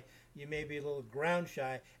high, you may be a little ground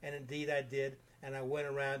shy," and indeed I did, and I went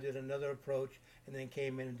around, did another approach, and then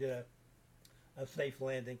came in and did a safe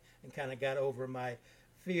landing and kind of got over my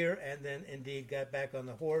fear, and then indeed got back on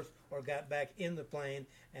the horse or got back in the plane,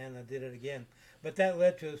 and I did it again. But that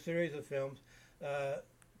led to a series of films.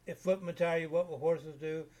 If Footmen Tire You, What Will Horses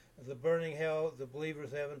Do? The Burning Hell, The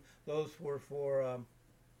Believer's Heaven, those were for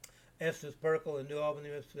Estes Perkle in New Albany,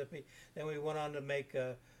 Mississippi. Then we went on to make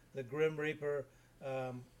The Grim Reaper,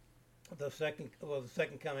 the second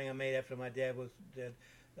coming I made after my dad was dead.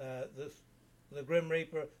 The Grim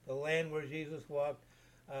Reaper, The Land Where Jesus Walked,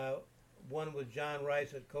 one with John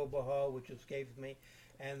Rice at Cobo Hall, which escapes me,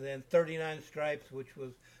 and then 39 Stripes, which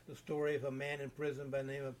was the story of a man in prison by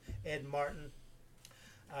the name of Ed Martin.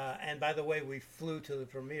 And by the way, we flew to the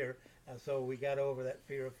premiere, so we got over that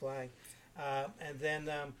fear of flying. And then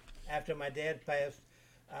after my dad passed,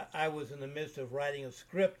 I was in the midst of writing a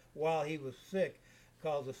script while he was sick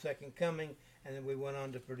called The Second Coming, and then we went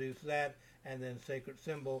on to produce that, and then Sacred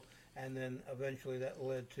Symbol, and then eventually that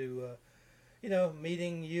led to,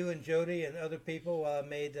 meeting you and Jody and other people while I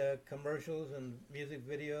made commercials and music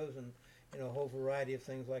videos and, a whole variety of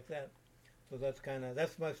things like that. So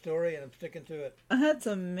that's my story, and I'm sticking to it. That's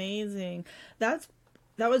amazing. That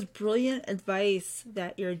was brilliant advice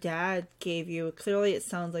that your dad gave you. Clearly, it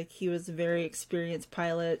sounds like he was a very experienced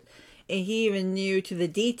pilot, and he even knew to the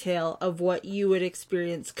detail of what you would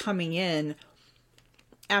experience coming in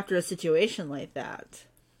after a situation like that.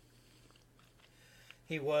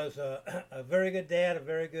 He was a very good dad, a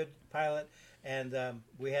very good pilot, and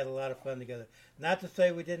we had a lot of fun together. Not to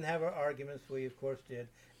say we didn't have our arguments, we of course did.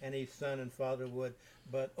 Any son and father would.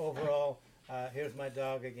 But overall, here's my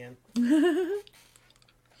dog again.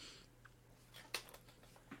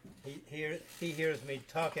 He hears me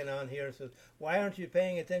talking on here and says, "Why aren't you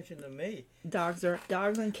paying attention to me?" Dogs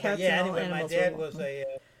and cats yeah, and all anyway, animals. My dad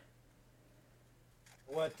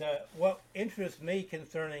was what interests me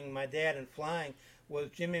concerning my dad and flying was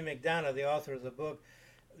Jimmy McDonough, the author of the book.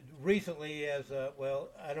 Recently, I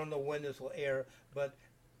don't know when this will air, but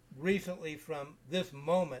recently from this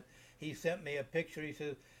moment, he sent me a picture. He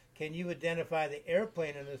says, "Can you identify the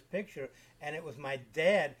airplane in this picture?" And it was my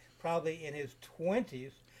dad, probably in his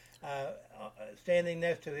 20s, standing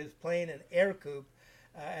next to his plane and air coupe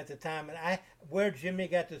at the time. And where Jimmy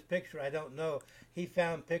got this picture, I don't know. He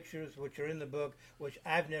found pictures which are in the book, which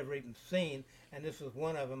I've never even seen, and this was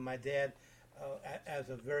one of them. My dad, as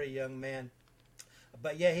a very young man.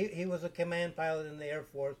 But yeah, he was a command pilot in the Air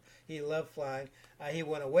Force. He loved flying. He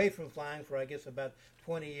went away from flying for, I guess, about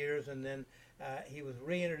 20 years, and then he was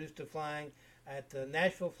reintroduced to flying at the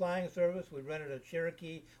Nashville Flying Service. We rented a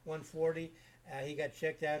Cherokee 140. He got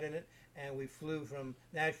checked out in it, and we flew from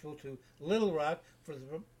Nashville to Little Rock for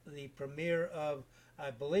the premiere of,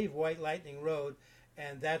 I believe, White Lightning Road,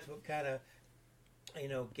 and that's what kind of,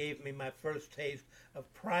 gave me my first taste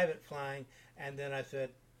of private flying. And then I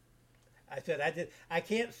said, I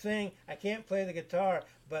can't sing, I can't play the guitar,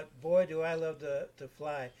 but boy, do I love to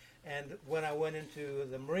fly. And when I went into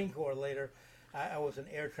the Marine Corps later, I was an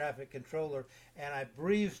air traffic controller, and I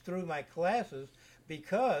breezed through my classes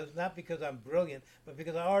not because I'm brilliant, but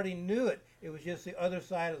because I already knew it. It was just the other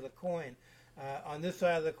side of the coin. On this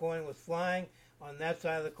side of the coin was flying, on that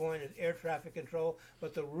side of the coin is air traffic control,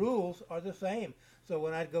 but the rules are the same. So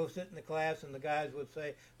when I'd go sit in the class and the guys would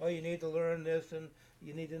say, "Oh, you need to learn this and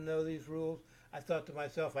you need to know these rules," I thought to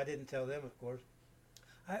myself, I didn't tell them, of course,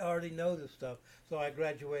 I already know this stuff. So I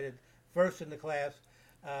graduated first in the class,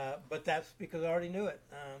 but that's because I already knew it.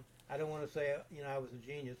 I don't want to say, I was a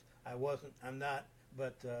genius. I wasn't. I'm not.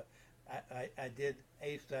 But I did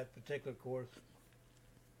ace that particular course.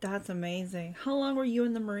 That's amazing. How long were you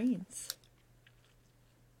in the Marines?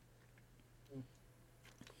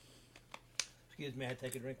 Excuse me, I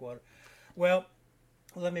take a drink of water. Well,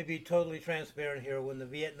 let me be totally transparent here. When the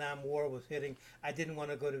Vietnam War was hitting, I didn't want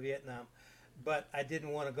to go to Vietnam, but I didn't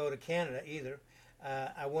want to go to Canada either.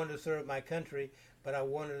 I wanted to serve my country, but I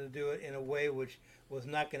wanted to do it in a way which was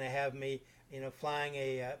not going to have me, flying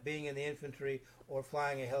being in the infantry or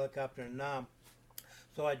flying a helicopter in Nam.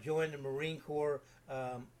 So I joined the Marine Corps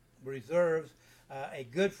Reserves. A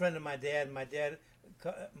good friend of my dad. My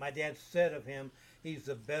dad said of him, he's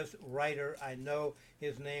the best writer I know.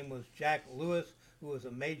 His name was Jack Lewis, who was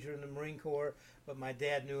a major in the Marine Corps, but my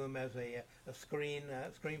dad knew him as a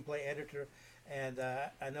screenplay editor. And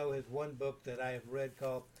I know his one book that I have read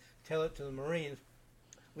called Tell It to the Marines.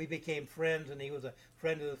 We became friends, and he was a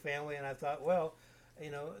friend of the family, and I thought, well,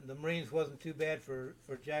 the Marines wasn't too bad for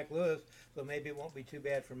Jack Lewis, so maybe it won't be too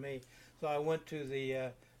bad for me. So I went to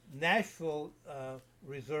the Nashville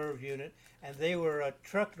Reserve Unit, and they were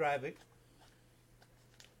truck driving.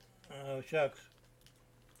 Oh, shucks.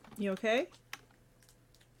 You okay?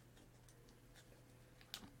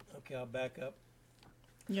 Okay, I'll back up.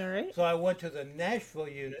 You all right? So I went to the Nashville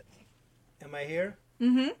unit. Am I here?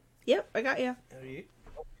 Mm-hmm. Yep, I got you.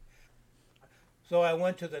 So I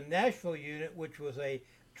went to the Nashville unit, which was a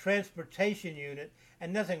transportation unit,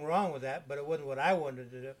 and nothing wrong with that, but it wasn't what I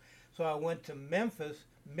wanted to do. So I went to Memphis,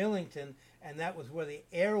 Millington, and that was where the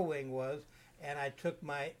air wing was, and I took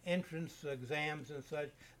my entrance exams and such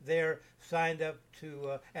there, signed up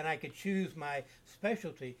to, and I could choose my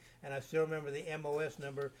specialty, and I still remember the MOS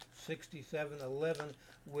number 6711,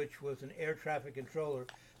 which was an air traffic controller.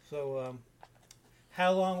 So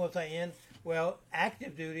how long was I in? Well,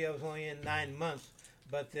 active duty, I was only in 9 months,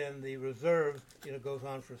 but then the reserve, goes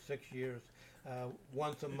on for 6 years,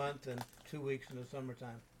 once a month and 2 weeks in the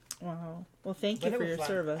summertime. Wow. Well, thank you for your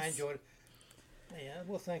service. I enjoyed it. Yeah,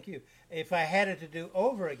 well, thank you. If I had it to do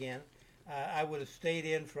over again, I would have stayed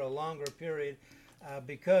in for a longer period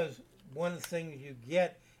because one of the things you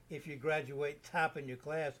get if you graduate top in your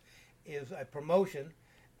class is a promotion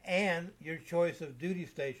and your choice of duty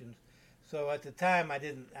stations. So at the time,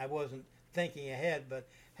 I wasn't thinking ahead, but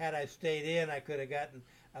had I stayed in, I could have gotten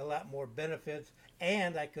a lot more benefits,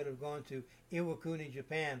 and I could have gone to Iwakuni,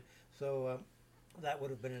 Japan. So that would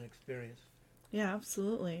have been an experience. Yeah,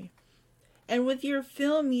 absolutely. And with your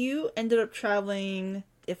film, you ended up traveling,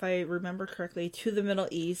 if I remember correctly, to the Middle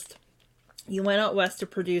East. You went out west to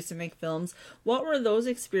produce and make films. What were those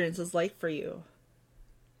experiences like for you?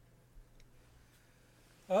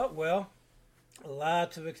 Oh, well,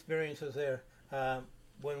 lots of experiences there. The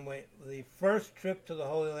first trip to the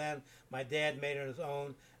Holy Land, my dad made on his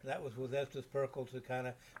own. That was with Estes Perkel to kind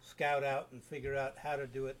of scout out and figure out how to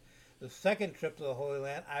do it. The second trip to the Holy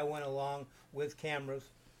Land, I went along with cameras.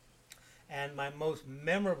 And my most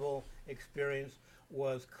memorable experience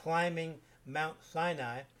was climbing Mount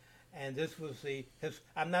Sinai. And this was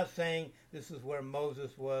I'm not saying this is where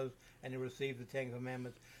Moses was and he received the Ten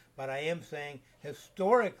Commandments, but I am saying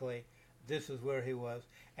historically this is where he was.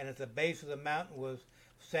 And at the base of the mountain was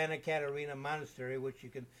Santa Caterina Monastery, which you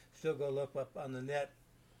can still go look up on the net.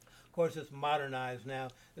 Of course, it's modernized now.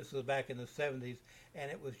 This was back in the 70s. And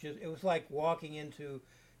it was like walking into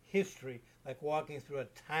history, like walking through a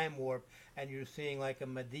time warp, and you're seeing like a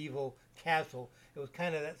medieval castle. It was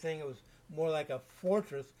kind of that thing. It was more like a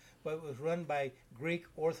fortress, but it was run by Greek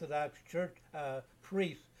Orthodox Church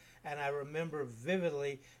priests. And I remember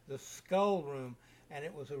vividly the skull room, and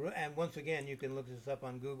and once again you can look this up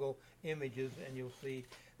on Google Images, and you'll see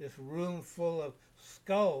this room full of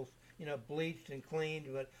skulls, bleached and cleaned.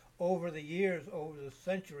 But over the years, over the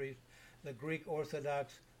centuries, the Greek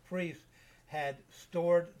Orthodox priests had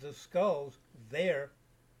stored the skulls there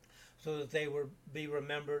so that they would be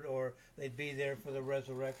remembered, or they'd be there for the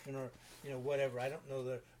resurrection, or whatever. I don't know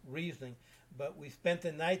the reasoning, but we spent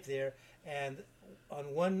the night there, and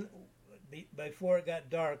before it got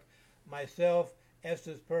dark, myself,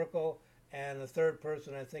 Estes Perkel, and the third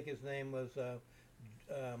person, I think his name was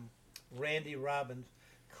Randy Robbins,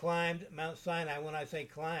 climbed Mount Sinai. When I say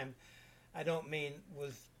climbed, I don't mean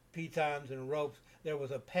with pitons and ropes. There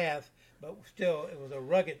was a path, but still it was a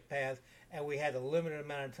rugged path, and we had a limited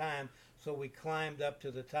amount of time, so we climbed up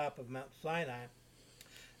to the top of Mount Sinai.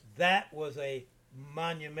 That was a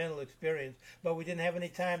monumental experience, but we didn't have any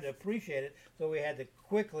time to appreciate it, so we had to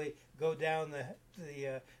quickly go down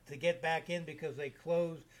to get back in, because they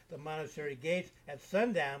closed the monastery gates at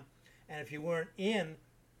sundown, and if you weren't in,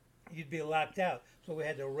 you'd be locked out. So we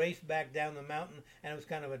had to race back down the mountain, and it was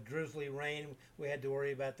kind of a drizzly rain. We had to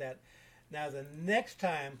worry about that. Now, the next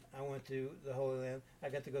time I went to the Holy Land, I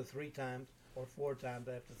got to go 3 times, or 4 times,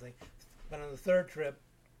 I have to think. But on the third trip,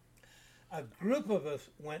 a group of us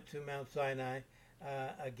went to Mount Sinai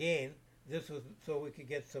again. This was so we could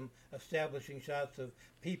get some establishing shots of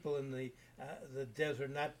people in the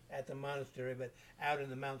desert, not at the monastery, but out in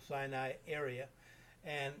the Mount Sinai area.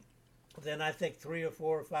 And then I think 3 or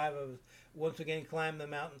 4 or 5 of us once again climbed the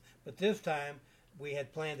mountain. But this time we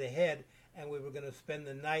had planned ahead, and we were going to spend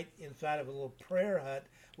the night inside of a little prayer hut,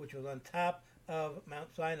 which was on top of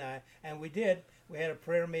Mount Sinai. And we did. We had a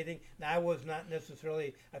prayer meeting. Now, I was not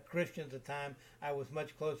necessarily a Christian at the time. I was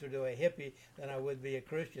much closer to a hippie than I would be a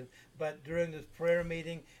Christian. But during this prayer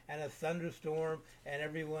meeting and a thunderstorm and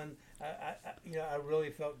everyone, I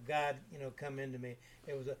really felt God, come into me.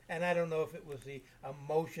 It was, and I don't know if it was the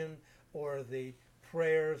emotion or the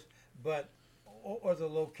prayers, or the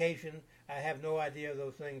location. I have no idea of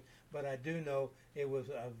those things, but I do know it was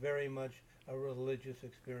very much a religious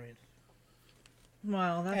experience.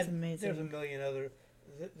 Wow, that's and amazing. There's a million other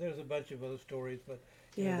there's a bunch of other stories, but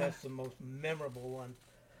Yeah. that's the most memorable one.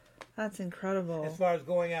 That's incredible. As far as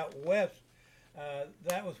going out west,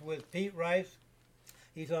 that was with Pete Rice.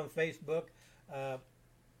 He's on Facebook. Pray,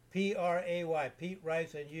 Pete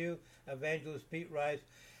Rice and you, Evangelist Pete Rice.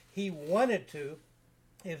 He wanted to,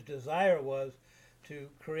 his desire was to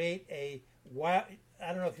create a wild, I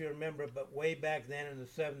don't know if you remember, but way back then in the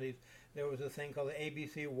 70s, there was a thing called the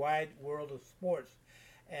ABC Wide World of Sports.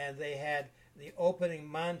 And they had the opening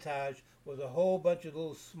montage was a whole bunch of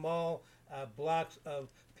little small blocks of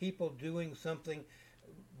people doing something,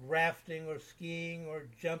 rafting or skiing or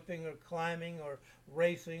jumping or climbing or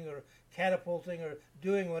racing or catapulting or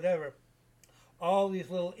doing whatever. All these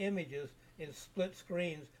little images in split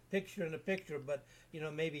screens, picture in a picture, but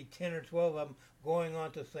maybe 10 or 12 of them going on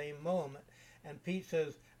at the same moment. And Pete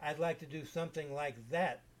says, I'd like to do something like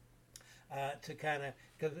that to kind of,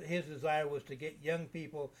 because his desire was to get young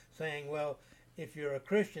people saying, well, if you're a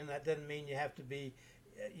Christian, that doesn't mean you have to be,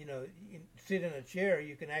 you sit in a chair.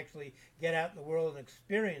 You can actually get out in the world and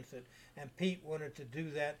experience it. And Pete wanted to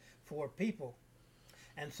do that for people.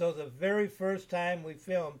 And so the very first time we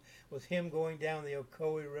filmed was him going down the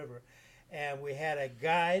Ocoee River. And we had a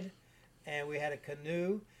guide and we had a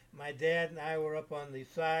canoe. My dad and I were up on the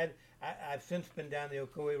side. I've since been down the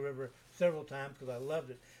Ocoee River several times because I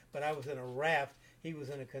loved it. But I was in a raft. He was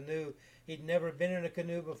in a canoe. He'd never been in a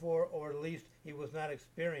canoe before, or at least he was not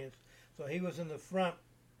experienced. So he was in the front.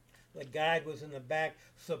 The guide was in the back,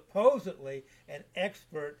 supposedly an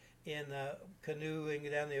expert in canoeing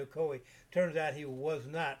down the Ocoee. Turns out he was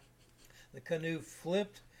not. The canoe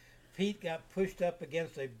flipped. Pete got pushed up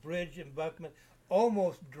against a bridge embankment,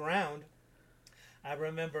 almost drowned. I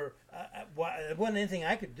remember it wasn't anything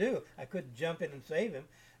I could do. I couldn't jump in and save him.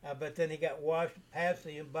 But then he got washed past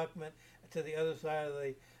the embankment to the other side of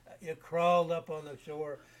the, crawled up on the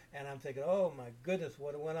shore. And I'm thinking, oh my goodness,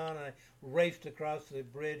 what went on? And I raced across the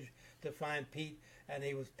bridge to find Pete, and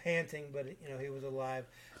he was panting, but he was alive.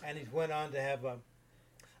 And he went on to have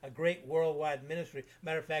a great worldwide ministry.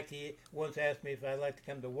 Matter of fact, he once asked me if I'd like to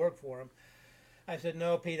come to work for him. I said,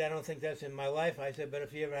 no, Pete, I don't think that's in my life. I said, but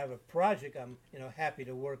if you ever have a project, I'm happy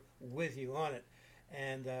to work with you on it.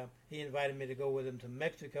 And he invited me to go with him to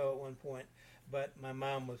Mexico at one point, but my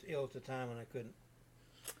mom was ill at the time and I couldn't.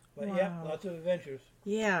 But wow. Yeah, lots of adventures.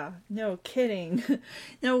 Yeah, no kidding.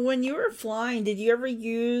 Now, when you were flying, did you ever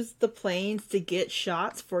use the planes to get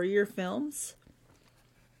shots for your films?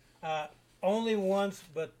 Only once,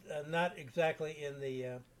 but not exactly in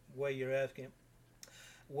the way you're asking.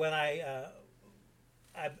 When I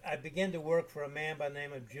began to work for a man by the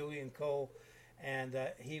name of Julian Cole, and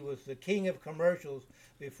he was the king of commercials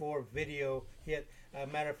before video hit.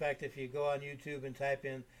 Matter of fact, if you go on YouTube and type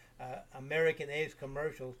in American Ace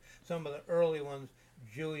commercials, some of the early ones,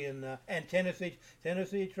 Julian and Tennessee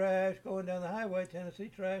Trash, going down the highway,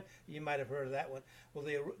 Tennessee Trash, you might have heard of that one. Well,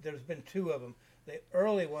 there's been two of them. The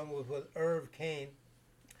early one was with Irv Cain,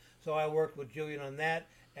 so I worked with Julian on that,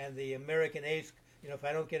 and the American Ace, if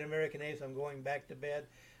I don't get American Ace, I'm going back to bed,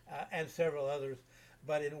 and several others.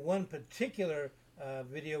 But in one particular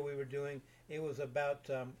video we were doing, it was about,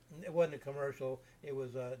 it wasn't a commercial, it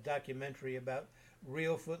was a documentary about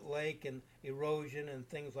Reelfoot Lake and erosion and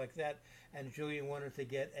things like that, and Julian wanted to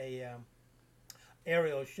get a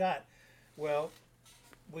aerial shot. Well,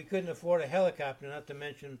 we couldn't afford a helicopter, not to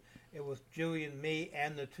mention it was Julian, me,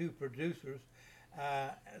 and the two producers,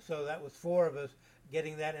 so that was four of us.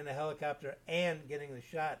 Getting that in a helicopter and getting the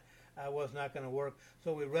shot was not going to work.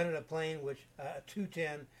 So we rented a plane, which a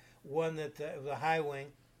 210, one that was a high wing,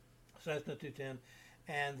 Cessna 210,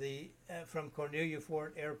 and from Cornelia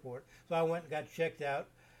Fort Airport. So I went and got checked out.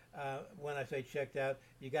 When I say checked out,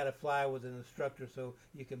 you got to fly with an instructor so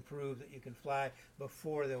you can prove that you can fly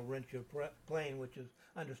before they'll rent your plane, which is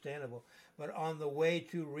understandable. But on the way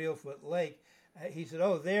to Reelfoot Lake, he said,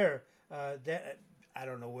 "Oh, there." I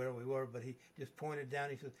don't know where we were, but he just pointed down.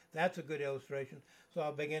 He said, "That's a good illustration." So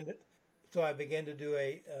I began to do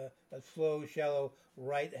a slow, shallow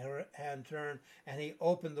right-hand turn, and he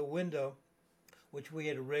opened the window, which we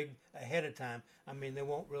had rigged ahead of time. I mean, they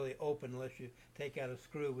won't really open unless you take out a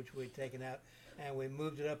screw, which we'd taken out, and we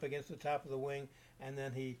moved it up against the top of the wing, and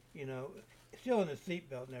then he, still in his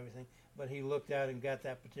seatbelt and everything, but he looked out and got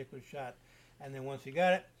that particular shot. And then once he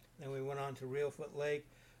got it, then we went on to Reelfoot Lake,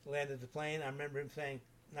 landed the plane. I remember him saying,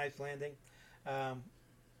 "Nice landing."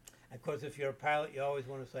 Of course, if you're a pilot, you always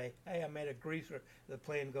want to say, "Hey, I made a greaser." The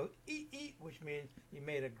plane goes eat eat, which means you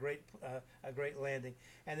made a great landing.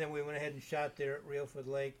 And then we went ahead and shot there at Reelfoot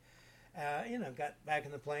Lake. got back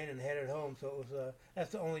in the plane and headed home. So it was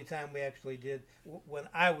that's the only time we actually did when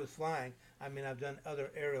I was flying. I mean, I've done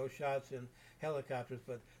other aerial shots in helicopters,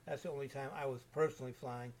 but that's the only time I was personally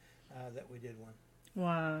flying that we did one.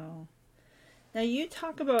 Wow. Now you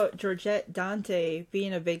talk about Georgette Dante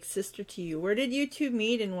being a big sister to you. Where did you two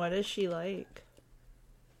meet and what is she like?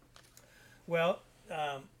 Well,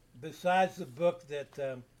 besides the book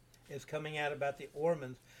that is coming out about the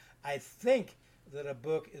Ormonds, I think that a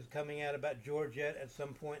book is coming out about Georgette at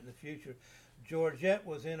some point in the future. Georgette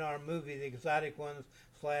was in our movie, The Exotic Ones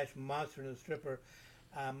 / Monster and the Stripper.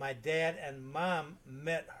 My dad and mom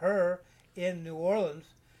met her in New Orleans,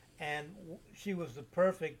 and she was the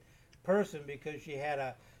perfect person because she had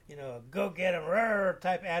a go get 'em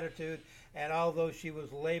type attitude, and although she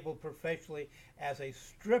was labeled professionally as a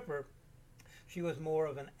stripper, she was more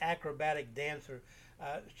of an acrobatic dancer.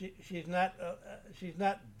 She's not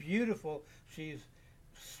beautiful. She's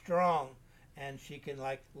strong, and she can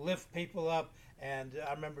like lift people up. And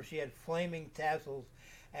I remember she had flaming tassels,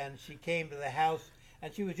 and she came to the house,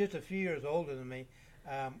 and she was just a few years older than me.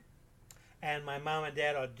 And my mom and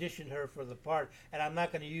dad auditioned her for the part. And I'm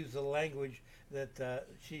not going to use the language that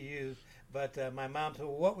she used, but my mom said,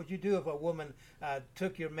 well, "What would you do if a woman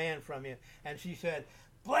took your man from you?" And she said,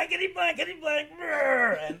 "Blankety blankety blank."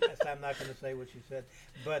 And I'm not going to say what she said,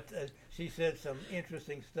 but she said some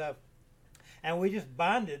interesting stuff, and we just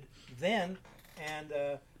bonded then, and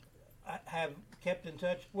I have kept in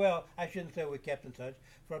touch. Well, I shouldn't say we kept in touch.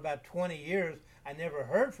 For about 20 years, I never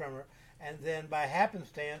heard from her, and then by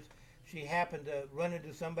happenstance, she happened to run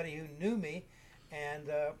into somebody who knew me, and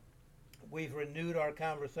we've renewed our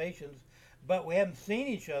conversations, but we haven't seen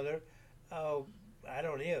each other. I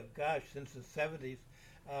don't know, gosh, since the 70s.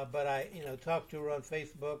 But I, talked to her on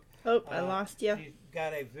Facebook. Oh, I lost you. She's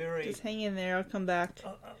got a very... Just hang in there. I'll come back.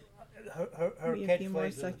 Her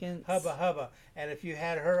catchphrase is hubba hubba. And if you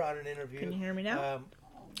had her on an interview... Can you hear me now?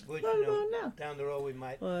 Which, what about now? Down the road we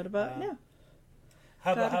might... What about now?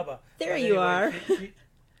 Hubba hubba. There you are.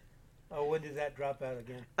 Oh, when did that drop out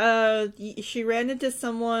again? She ran into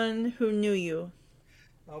someone who knew you.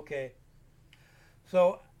 Okay.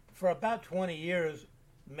 So, for about 20 years,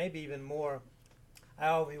 maybe even more, I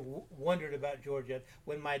always wondered about Georgette.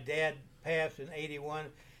 When my dad passed in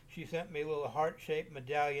 81, she sent me a little heart-shaped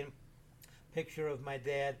medallion picture of my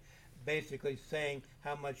dad, basically saying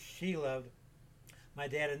how much she loved my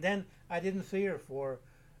dad. And then I didn't see her for,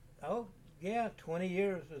 20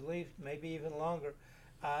 years at least, maybe even longer.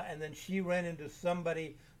 And then she ran into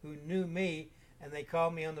somebody who knew me, and they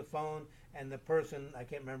called me on the phone, and the person, I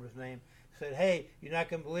can't remember his name, said, "Hey, you're not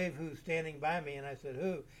going to believe who's standing by me." And I said,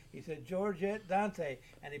 "Who?" He said, "Georgette Dante."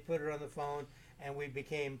 And he put her on the phone, and we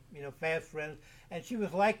became, fast friends. And she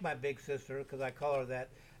was like my big sister, because I call her that.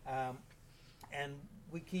 And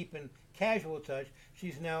we keep in casual touch.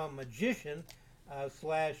 She's now a magician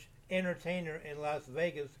 / entertainer in Las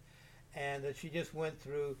Vegas. And she just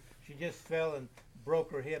fell and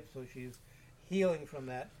broke her hip, so she's healing from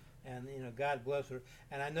that. And, God bless her.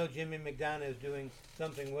 And I know Jimmy McDonough is doing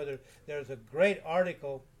something with her. There's a great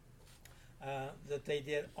article that they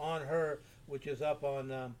did on her, which is up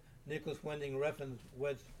on Nicholas Winding Refn's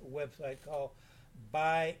website called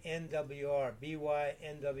BynWR,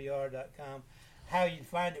 BYNWR.com. How you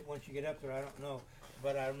find it once you get up there, I don't know.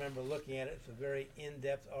 But I remember looking at it. It's a very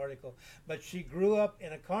in-depth article. But she grew up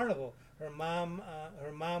in a carnival. Her mom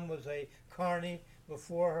was a carny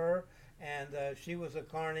before her, and she was a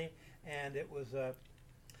carny, and it was a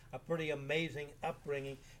pretty amazing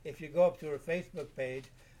upbringing. If you go up to her Facebook page,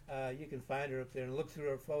 you can find her up there and look through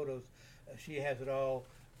her photos. She has it all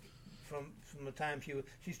from the time she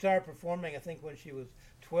started performing, I think when she was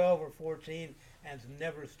 12 or 14, and has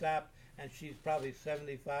never stopped. And she's probably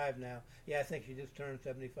 75 now. Yeah, I think she just turned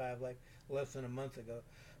 75 like less than a month ago.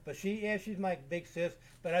 But she's my big sis.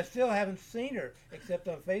 But I still haven't seen her except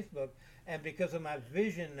on Facebook. And because of my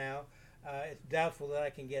vision now, it's doubtful that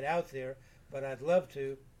I can get out there. But I'd love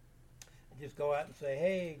to just go out and say,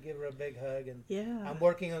 hey, give her a big hug. And yeah. I'm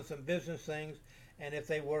working on some business things. And if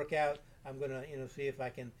they work out, I'm going to see if I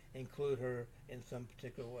can include her in some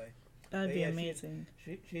particular way. That'd be amazing.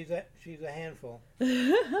 She's a handful.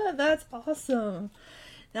 That's awesome.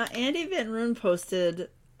 Now, Andy Van Roon posted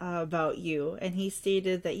about you, and he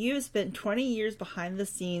stated that you have spent 20 years behind the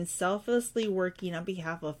scenes selflessly working on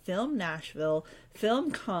behalf of Film Nashville,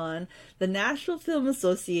 Film Con, the Nashville Film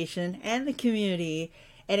Association, and the community,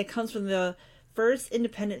 and it comes from the first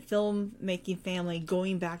independent filmmaking family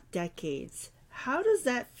going back decades. How does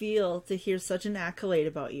that feel to hear such an accolade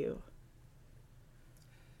about you?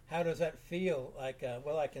 How does that feel? Like,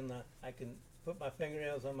 I can put my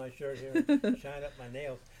fingernails on my shirt here and shine up my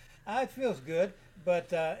nails. It feels good,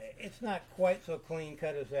 but it's not quite so clean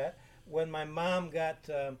cut as that. When my mom got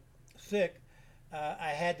sick, I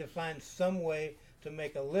had to find some way to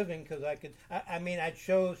make a living because I could. I mean, I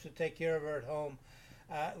chose to take care of her at home.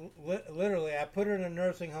 Literally, I put her in a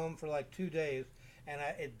nursing home for like 2 days, and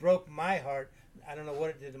it broke my heart. I don't know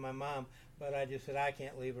what it did to my mom, but I just said I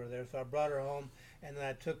can't leave her there. So I brought her home, and then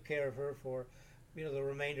I took care of her for, the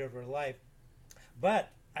remainder of her life.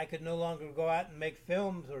 But I could no longer go out and make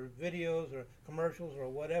films or videos or commercials or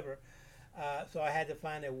whatever. So I had to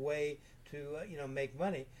find a way to, make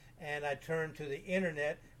money. And I turned to the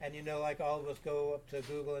internet, and like all of us go up to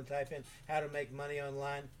Google and type in how to make money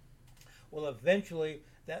online. Well, eventually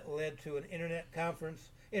that led to an internet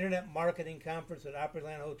marketing conference at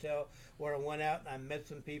Opryland Hotel, where I went out and I met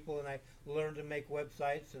some people and I learned to make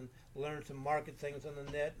websites and learned to market things on the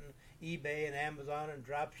net and eBay and Amazon and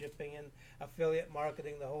drop shipping and affiliate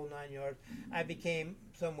marketing, the whole 9 yards. I became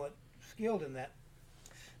somewhat skilled in that.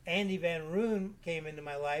 Andy Van Roon came into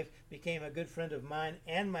my life, became a good friend of mine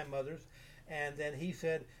and my mother's, and then he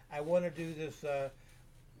said, I want to do this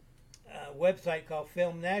website called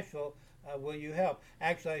Film Nashville. Will you help?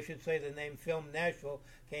 Actually, I should say the name Film Nashville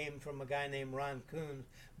came from a guy named Ron Coons,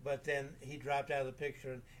 but then he dropped out of the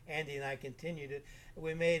picture, and Andy and I continued it.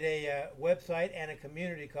 We made a website and a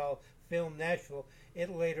community called Film Nashville. It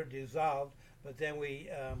later dissolved, but then we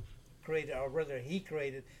created, or rather he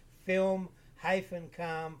created,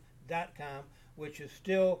 film-com.com, which is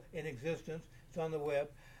still in existence. It's on the web.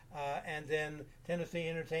 And then Tennessee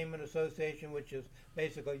Entertainment Association, which is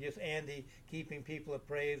basically just Andy keeping people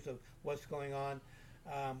appraised of what's going on.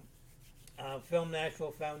 Film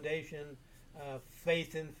Nashville Foundation,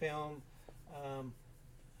 Faith in Film,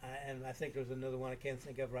 and I think there's another one I can't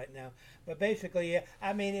think of right now. But basically, yeah,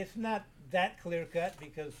 I mean, it's not that clear cut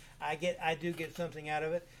because I do get something out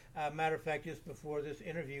of it. Matter of fact, just before this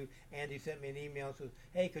interview, Andy sent me an email and says,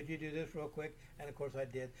 hey, could you do this real quick? And of course I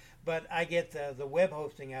did. But I get the web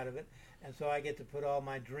hosting out of it, and so I get to put all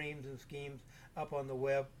my dreams and schemes up on the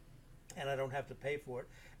web, and I don't have to pay for it.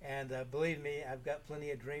 And believe me, I've got plenty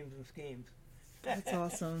of dreams and schemes. That's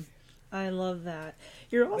awesome. I love that.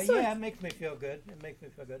 You're also it makes me feel good. It makes me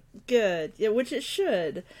feel good. Good, yeah, which it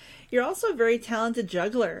should. You're also a very talented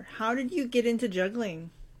juggler. How did you get into juggling?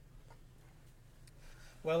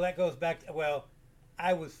 Well, that goes back to,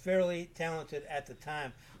 I was fairly talented at the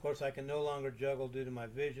time. Of course, I can no longer juggle due to my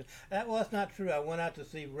vision. That's not true. I went out to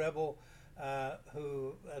see Rebel,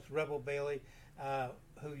 that's Rebel Bailey,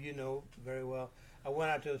 who you know very well. I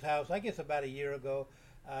went out to his house, I guess about a year ago,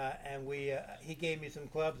 and he gave me some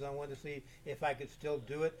clubs, and I wanted to see if I could still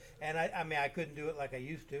do it. And I couldn't do it like I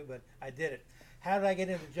used to, but I did it. How did I get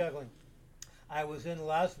into juggling? I was in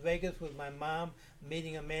Las Vegas with my mom,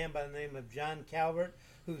 meeting a man by the name of John Calvert,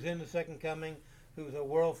 who's in the Second Coming, who's a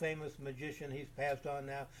world-famous magician. He's passed on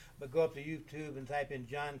now. But go up to YouTube and type in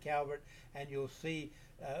John Calvert, and you'll see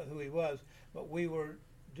who he was. But we were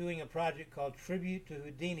doing a project called Tribute to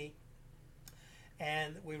Houdini,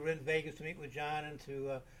 and we were in Vegas to meet with John and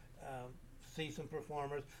to see some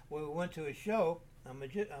performers. We went to a show, a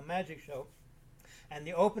magic show, and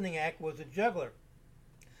the opening act was a juggler.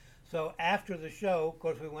 So after the show, of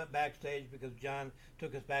course, we went backstage because John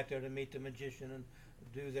took us back there to meet the magician and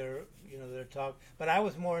do their talk. But I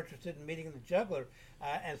was more interested in meeting the juggler,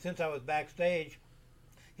 and since I was backstage,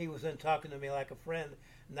 he was then talking to me like a friend,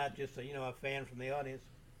 not just a fan from the audience.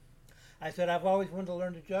 I said, I've always wanted to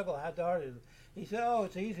learn to juggle. How hard is it? He said, oh,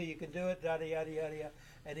 it's easy. You can do it, yada, yada, yada, yada.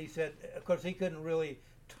 And he said, of course, he couldn't really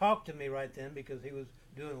talk to me right then because he was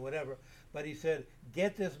doing whatever. But he said,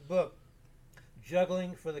 get this book,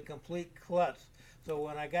 Juggling for the Complete Klutz. So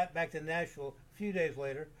when I got back to Nashville a few days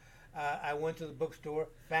later, I went to the bookstore,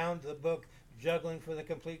 found the book Juggling for the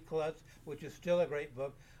Complete Klutz, which is still a great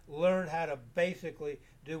book, learned how to basically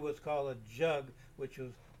do what's called a jug, which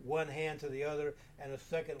was one hand to the other and a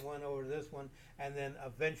second one over this one, and then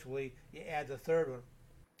eventually you add the third one.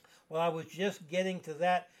 Well, I was just getting to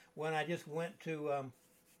that when I just went to,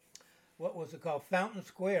 what was it called, Fountain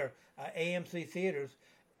Square, AMC Theaters,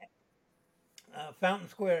 Fountain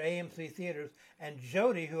Square AMC Theaters, and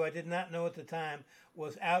Jody, who I did not know at the time,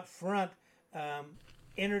 was out front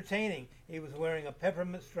entertaining. He was wearing a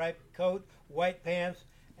peppermint striped coat, white pants,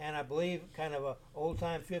 and I believe kind of a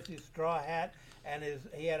old-time 50s straw hat, and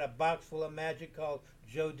he had a box full of magic called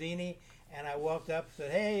Jodini, and I walked up and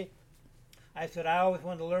said, hey, I said, I always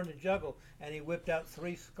wanted to learn to juggle, and he whipped out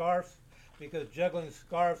 3 scarves, because juggling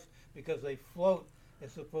scarves, because they float,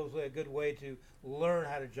 is supposedly a good way to learn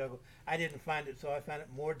how to juggle. I didn't find it, so I found it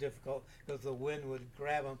more difficult because the wind would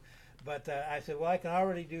grab them. But I said, well, I can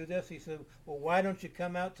already do this. He said, well, why don't you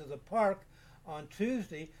come out to the park on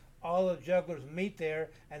Tuesday all the jugglers meet there,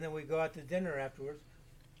 and then we go out to dinner afterwards.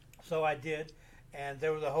 So I did, and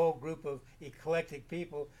there was a whole group of eclectic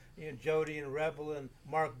people, Jody and Rebel and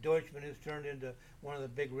Mark Deutschman, who's turned into one of the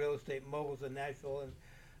big real estate moguls in Nashville, and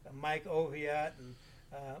Mike Oviatt, and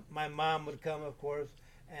my mom would come, of course,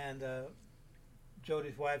 and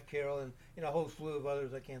Jody's wife Carol, and a whole slew of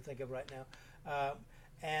others I can't think of right now.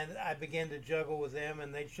 And I began to juggle with them,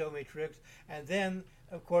 and they'd show me tricks. And then,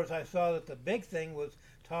 of course, I saw that the big thing was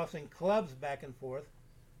tossing clubs back and forth.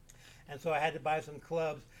 And so I had to buy some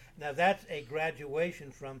clubs. Now, that's a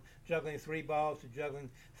graduation from juggling 3 balls to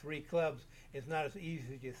juggling 3 clubs. It's not as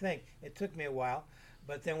easy as you think. It took me a while.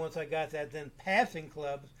 But then once I got that, then passing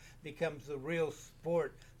clubs becomes the real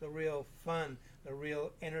sport, the real fun, the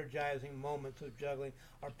real energizing moments of juggling,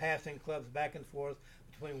 are passing clubs back and forth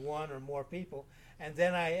between one or more people. And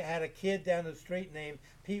then I had a kid down the street named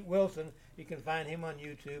Pete Wilson. You can find him on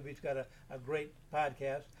YouTube. He's got a great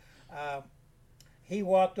podcast. He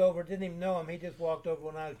walked over, didn't even know him. He just walked over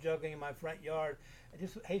when I was juggling in my front yard. He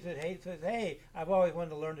says, hey, I've always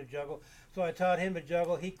wanted to learn to juggle. So I taught him to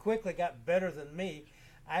juggle. He quickly got better than me.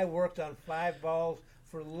 I worked on 5 balls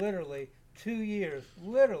for literally 2 years.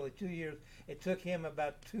 Literally 2 years. It took him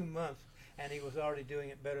about 2 months, and he was already doing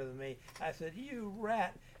it better than me. I said, you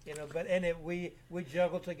rat. We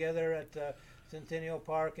juggled together at Centennial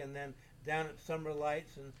Park and then down at Summer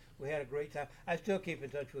Lights, and we had a great time. I still keep in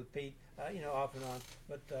touch with Pete, off and on.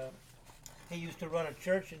 But he used to run a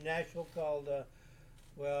church in Nashville called, I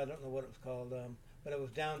don't know what it was called, but it was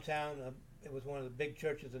downtown. It was one of the big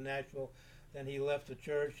churches in Nashville. Then he left the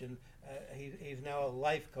church, and he's now a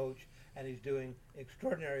life coach, and he's doing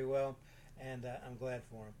extraordinarily well, and I'm glad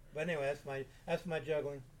for him. But anyway, that's my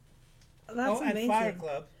juggling. That's amazing. And fire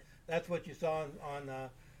clubs. That's what you saw on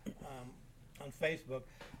Facebook.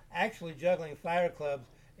 Actually, juggling fire clubs,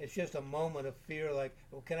 it's just a moment of fear, like,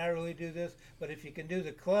 well, can I really do this? But if you can do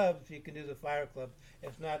the clubs, you can do the fire clubs.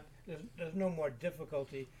 It's not. There's no more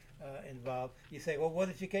difficulty involved. You say, well, what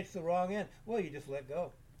if you catch the wrong end? Well, you just let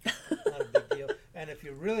go. It's not a big deal. And if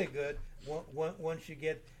you're really good, once you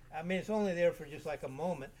get, it's only there for just like a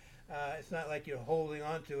moment. It's not like you're holding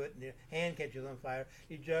on to it and your hand catches on fire.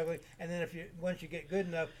 You're juggling, and then once you get good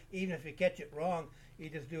enough, even if you catch it wrong, you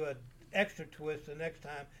just do an extra twist the next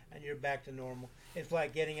time, and you're back to normal. It's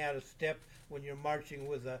like getting out of step when you're marching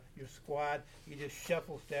with your squad. You just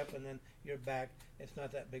shuffle step, and then you're back. It's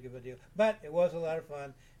not that big of a deal. But it was a lot of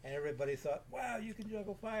fun, and everybody thought, wow, you can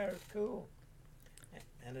juggle fire. It's cool.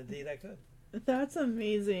 And indeed I could. That's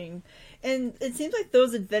amazing. And it seems like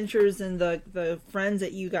those adventures and the friends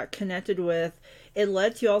that you got connected with, it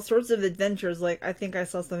led to all sorts of adventures. Like, I think I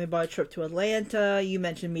saw something about a trip to Atlanta. You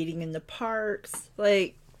mentioned meeting in the parks.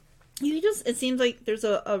 Like, it seems like there's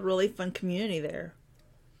a really fun community there.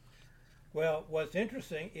 Well, what's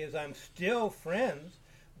interesting is I'm still friends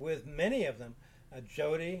with many of them.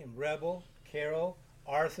 Jody and Rebel, Carol,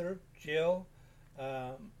 Arthur, Jill,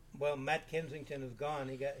 Matt Kensington is gone.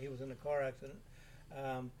 He was in a car accident.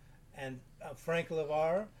 And Frank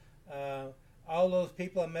LeVar, all those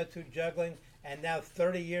people I met through juggling, and now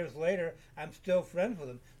 30 years later, I'm still friends with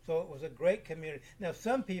them. So it was a great community. Now,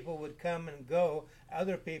 some people would come and go.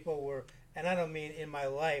 Other people were, and I don't mean in my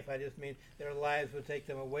life, I just mean their lives would take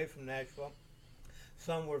them away from Nashville.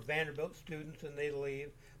 Some were Vanderbilt students, and they'd leave.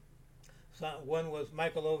 One was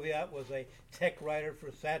Michael Oviatt, was a tech writer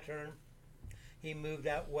for Saturn. He moved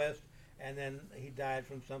out west, and then he died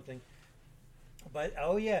from something. But,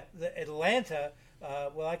 the Atlanta,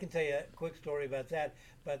 I can tell you a quick story about that.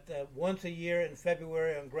 But once a year in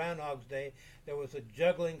February on Groundhog's Day, there was a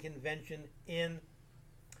juggling convention in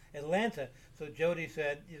Atlanta. So Jody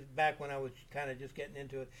said, back when I was kind of just getting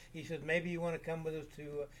into it, he said, maybe you want to come with us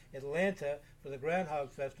to Atlanta for the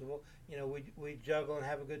Groundhog Festival. We juggle and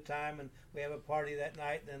have a good time, and we have a party that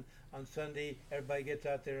night. And then on Sunday, everybody gets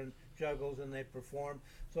out there and juggles and they perform.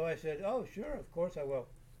 So I said, oh, sure, of course I will.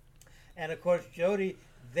 And of course, Jody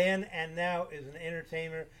then and now is an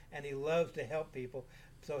entertainer, and he loves to help people.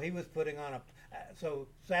 So he was putting on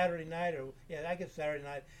Saturday night,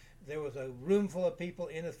 there was a room full of people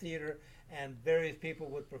in a theater, and various people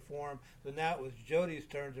would perform. So now it was Jody's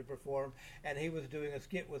turn to perform, and he was doing a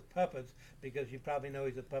skit with puppets, because you probably know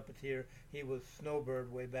he's a puppeteer. He was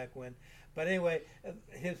Snowbird way back when. But anyway,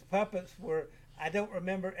 his puppets were, I don't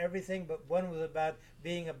remember everything, but one was about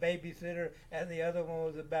being a babysitter, and the other one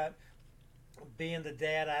was about being the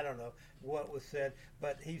dad. I don't know what was said,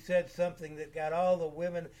 but he said something that got all the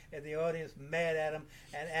women in the audience mad at him,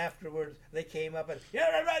 and afterwards they came up and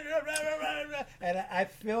I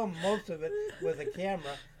filmed most of it with a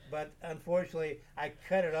camera, But unfortunately, I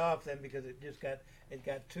cut it off then because it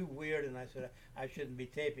got too weird, and I said I shouldn't be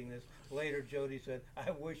taping this. Later, Jody said,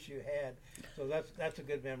 "I wish you had." So that's a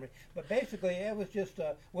good memory. But basically, it was just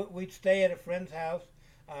we'd stay at a friend's house.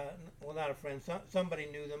 Well, not a friend. Somebody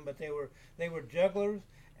knew them, but they were jugglers,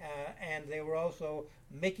 and they were also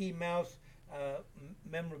Mickey Mouse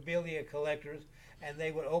memorabilia collectors. And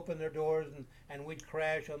they would open their doors, and we'd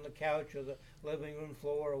crash on the couch or the living room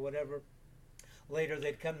floor or whatever. Later,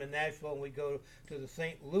 they'd come to Nashville, and we'd go to the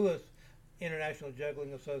St. Louis International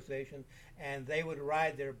Juggling Association, and they would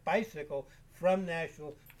ride their bicycle from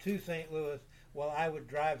Nashville to St. Louis while I would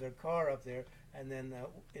drive their car up there, and then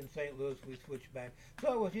in St. Louis we switched back.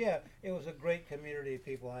 So it was a great community of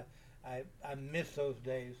people. I miss those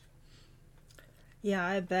days. Yeah,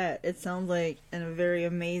 I bet. It sounds like a very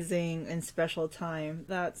amazing and special time.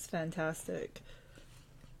 That's fantastic.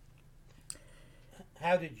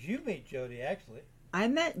 How did you meet Jody, actually? I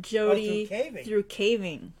met Jody through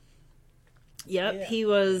caving. Yep,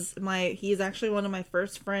 yeah. He's actually one of my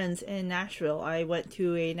first friends in Nashville. I went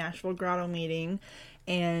to a Nashville Grotto meeting,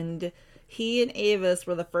 and he and Avis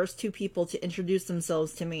were the first two people to introduce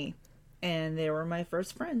themselves to me, and they were my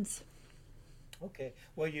first friends. Okay.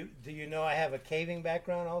 Well, do you know I have a caving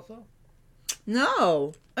background also?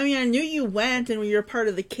 No. I mean, I knew you went and you're part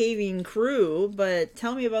of the caving crew, but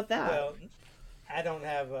tell me about that. Well, I don't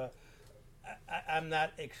have I'm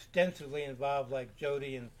not extensively involved like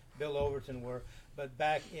Jody and Bill Overton were, but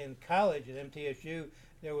back in college at MTSU,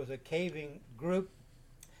 there was a caving group,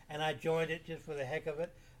 and I joined it just for the heck of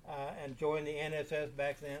it, and joined the NSS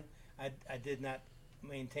back then. I did not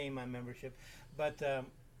maintain my membership, but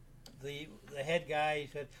the head guy, he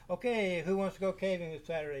said, "Okay, who wants to go caving this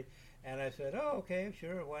Saturday?" And I said, "Oh, okay,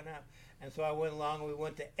 sure, why not?" And so I went along. We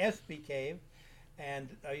went to Espy Cave, and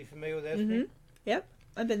are you familiar with Espy? Mm-hmm. Yep,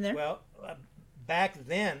 I've been there. Well, back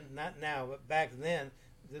then, not now, but back then,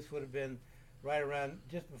 this would have been right around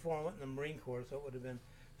just before I went in the Marine Corps, so it would have been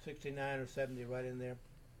 69 or 70, right in there.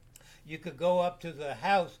 You could go up to the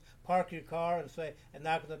house, park your car, and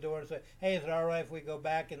knock on the door and say, "Hey, is it all right if we go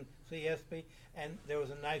back and see Espy?" And there was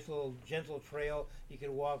a nice little gentle trail. You could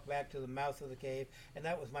walk back to the mouth of the cave, and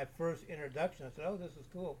that was my first introduction. I said, "Oh, this is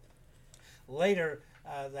cool." Later,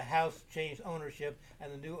 the house changed ownership,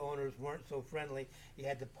 and the new owners weren't so friendly. You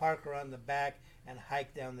had to park around the back and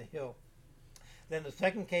hike down the hill. Then the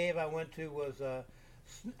second cave I went to was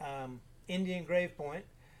Indian Grave Point,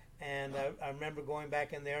 and I remember going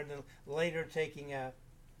back in there, and then later taking a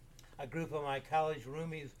group of my college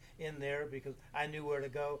roomies in there because I knew where to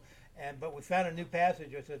go. But we found a new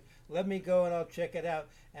passage. I said, "Let me go and I'll check it out."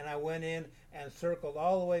 And I went in and circled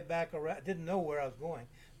all the way back around. I didn't know where I was going,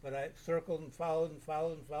 but I circled and followed and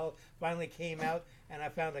followed and followed. Finally came out, and I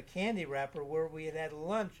found a candy wrapper where we had had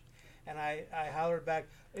lunch. And I hollered back,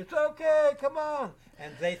 "It's okay, come on!"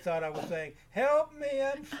 And they thought I was saying, "Help me,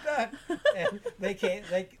 I'm stuck." And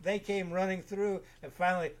they came running through, and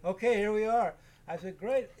finally, "Okay, here we are." I said,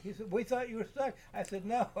 "Great." He said, "We thought you were stuck." I said,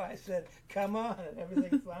 "No." I said, "Come on, and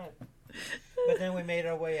everything's fine." But then we made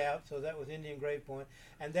our way out, so that was Indian Grave Point.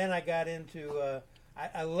 And then I got into,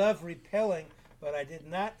 I love rappelling, but I did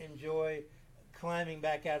not enjoy climbing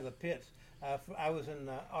back out of the pits. I was in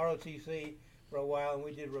ROTC for a while, and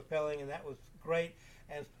we did rappelling, and that was great.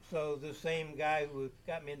 And so the same guy who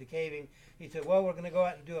got me into caving, he said, "Well, we're going to go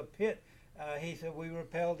out and do a pit." He said, "We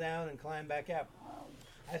rappel down and climb back up."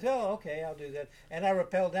 I said, "Oh, okay, I'll do that." And I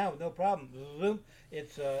rappelled down with no problem. Zoom.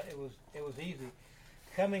 It was easy.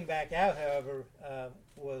 Coming back out, however,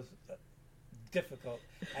 was difficult.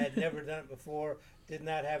 I had never done it before. Did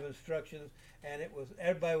not have instructions, and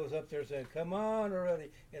everybody was up there saying, "Come on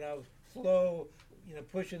already!" Slow.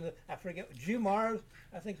 Pushing I forget, Jumars,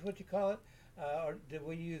 I think is what you call it, or did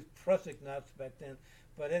we use Prussic knots back then?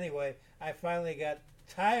 But anyway, I finally got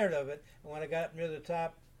tired of it, and when I got up near the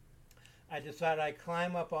top, I decided I'd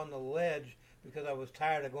climb up on the ledge because I was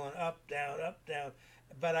tired of going up, down,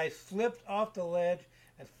 but I slipped off the ledge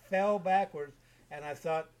and fell backwards, and I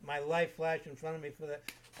thought my life flashed in front of me for that.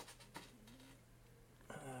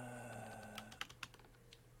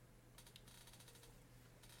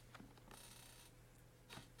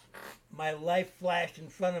 My life flashed in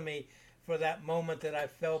front of me for that moment that I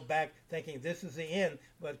fell back thinking this is the end.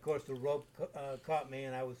 But of course the rope caught me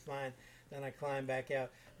and I was fine. Then I climbed back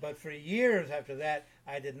out. But for years after that,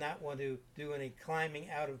 I did not want to do any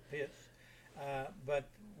climbing out of pits. But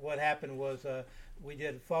what happened was we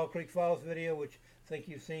did a Fall Creek Falls video, which I think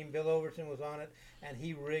you've seen. Bill Overton was on it, and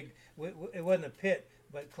he rigged, it wasn't a pit,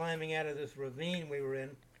 but climbing out of this ravine we were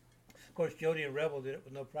in. Of course, Jody and Rebel did it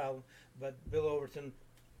with no problem, but Bill Overton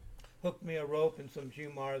hooked me a rope and some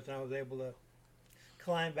Jumars, and I was able to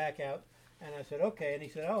climb back out. And I said, okay. And he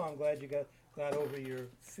said, oh, I'm glad you got over your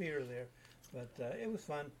fear there. But it was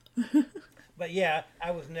fun. But yeah,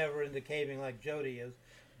 I was never into caving like Jody is.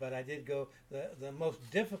 But I did go. The most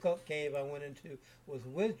difficult cave I went into was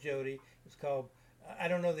with Jody. It's called, I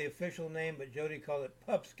don't know the official name, but Jody called it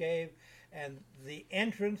Pup's Cave. And the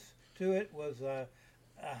entrance to it was a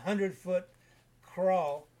 100-foot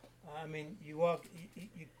crawl. I mean, you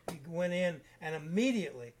went in, and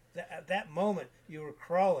immediately, at that moment, you were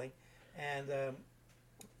crawling. And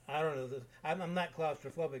I don't know, I'm not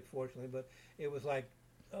claustrophobic, fortunately, but it was like,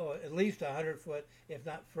 at least 100 foot, if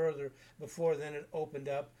not further, before then it opened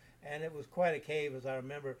up. And it was quite a cave, as I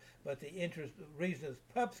remember. But the reason it's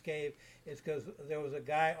Pup's Cave is because there was a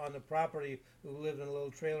guy on the property who lived in a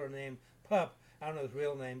little trailer named Pup. I don't know his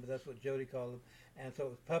real name, but that's what Jody called him. And so it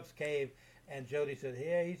was Pup's Cave. And Jody said,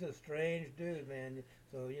 yeah, he's a strange dude, man.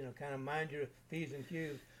 So, kind of mind your P's and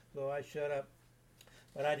Q's. So I shut up.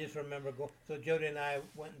 But I just remember going. So Jody and I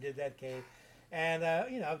went and did that cave. And,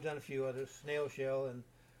 I've done a few others, Snail Shell and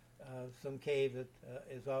some cave that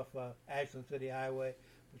is off Ashland City Highway,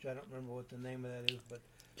 which I don't remember what the name of that is. But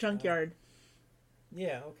Junkyard.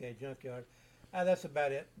 Yeah, okay, Junkyard. That's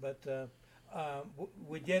about it. But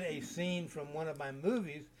we did a scene from one of my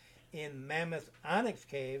movies in Mammoth Onyx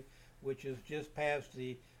Cave, which is just past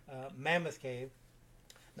the Mammoth Cave.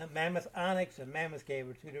 Now, Mammoth Onyx and Mammoth Cave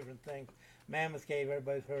are two different things. Mammoth Cave,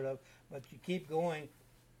 everybody's heard of, but you keep going.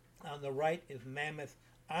 On the right is Mammoth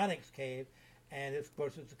Onyx Cave, and of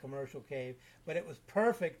course it's a commercial cave. But it was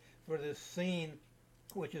perfect for this scene,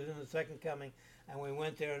 which is in the Second Coming. And we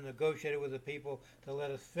went there and negotiated with the people to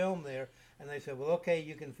let us film there. And they said, well, okay,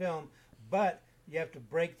 you can film, but you have to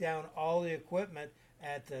break down all the equipment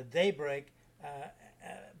at daybreak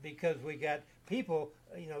because we got people,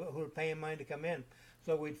 who are paying money to come in.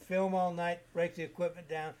 So we'd film all night, break the equipment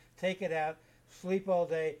down, take it out, sleep all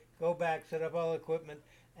day, go back, set up all the equipment,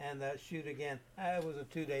 and shoot again. It was a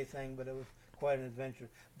 2-day thing, but it was quite an adventure.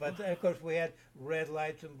 But of course, we had red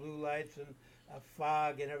lights and blue lights and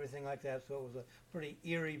fog and everything like that. So it was a pretty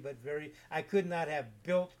eerie, but I could not have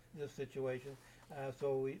built this situation.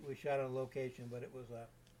 So we shot on location, but it was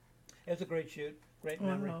a great shoot, great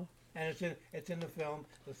memory. Wow. And it's in the film,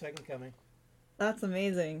 The Second Coming. That's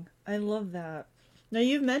amazing. I love that. Now,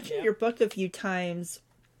 you've mentioned Yeah. your book a few times.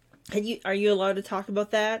 Are you allowed to talk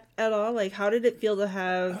about that at all? Like, how did it feel to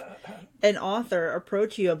have an author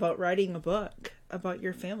approach you about writing a book about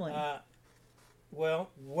your family? Well,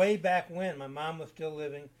 way back when my mom was still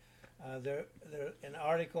living, there an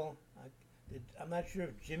article. I'm not sure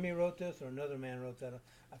if Jimmy wrote this or another man wrote that.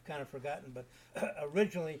 I've kind of forgotten, but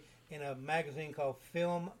originally in a magazine called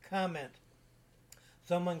Film Comment,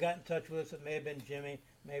 someone got in touch with us. It may have been Jimmy,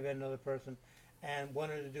 maybe another person, and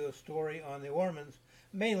wanted to do a story on the Ormonds,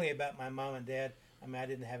 mainly about my mom and dad. I mean, I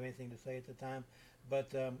didn't have anything to say at the time,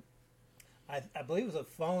 but I believe it was a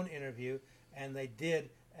phone interview, and they did,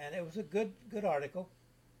 and it was a good article.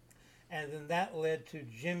 And then that led to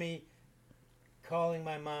Jimmy calling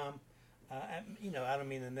my mom. I don't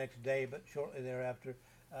mean the next day, but shortly thereafter,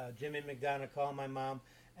 Jimmy McDonough called my mom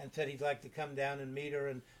and said he'd like to come down and meet her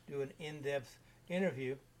and do an in-depth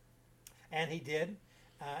interview. And he did,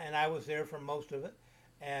 and I was there for most of it.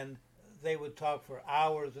 And they would talk for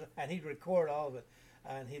hours, and he'd record all of it.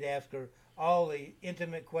 And he'd ask her all the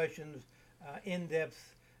intimate questions,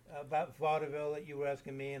 in-depth about vaudeville that you were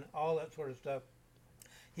asking me, and all that sort of stuff.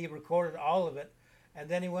 He recorded all of it, and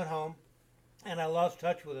then he went home, and I lost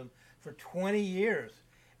touch with him for 20 years.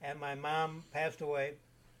 And my mom passed away,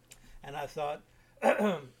 and I thought,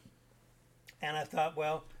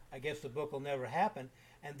 well, I guess the book will never happen.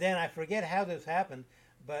 And then I forget how this happened,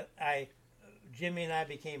 but Jimmy and I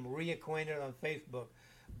became reacquainted on Facebook.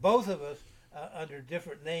 Both of us under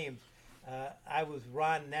different names. I was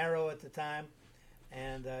Ron Narrow at the time,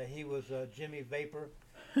 and he was Jimmy Vapor.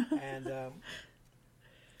 And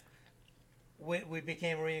we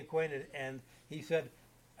became reacquainted. And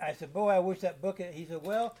I said, boy, I wish that book. He said,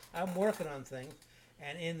 well, I'm working on things.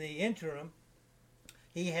 And in the interim,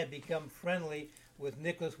 he had become friendly with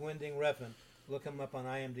Nicholas Winding Refn. Look him up on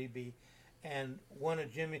IMDb. And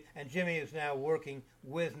Jimmy is now working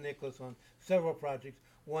with Nicholas on several projects.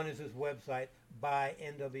 One is his website,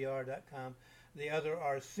 buynwr.com. The other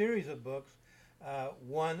are a series of books.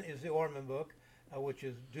 One is the Ormond book, which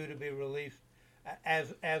is due to be released,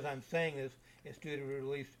 as I'm saying this, it's due to be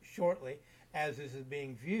released shortly. As this is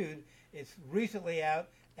being viewed, it's recently out,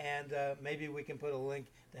 and maybe we can put a link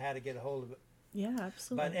to how to get a hold of it. Yeah,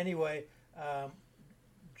 absolutely. But anyway,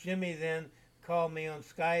 Jimmy then called me on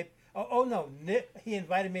Skype. Oh no, he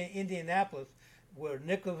invited me to Indianapolis, where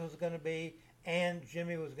Nicholas was going to be, and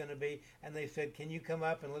Jimmy was going to be, and they said, "Can you come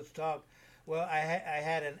up and let's talk?" Well, I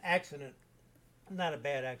had an accident, not a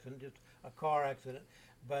bad accident, just a car accident,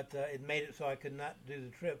 but it made it so I could not do the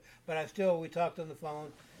trip. But we talked on the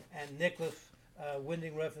phone, and Nicholas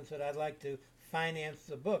Winding Refn said, "I'd like to finance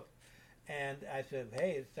the book," and I said,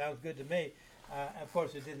 "Hey, it sounds good to me." Of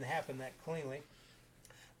course, it didn't happen that cleanly,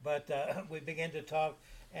 but we began to talk,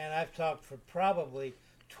 and I've talked for probably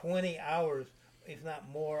 20 hours, if not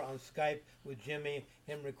more, on Skype with Jimmy,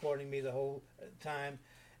 him recording me the whole time.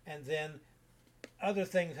 And then other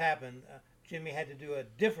things happened. Jimmy had to do a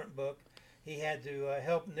different book. He had to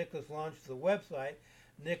help Nicholas launch the website.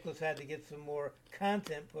 Nicholas had to get some more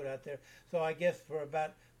content put out there. So I guess for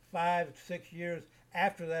about 5, 6 years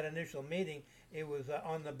after that initial meeting, it was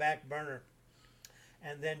on the back burner.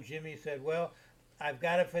 And then Jimmy said, "Well, I've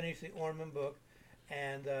got to finish the Ormond book,"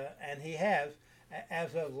 and he has.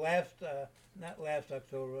 As of not last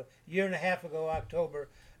October, a year and a half ago, October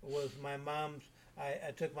was my mom's.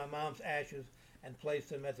 I took my mom's ashes and placed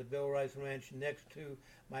them at the Bill Rice Ranch next to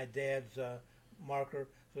my dad's marker.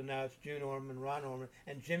 So now it's June Ormond, Ron Ormond,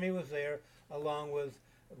 and Jimmy was there along with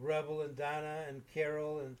Rebel and Donna and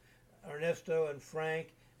Carol and Ernesto and Frank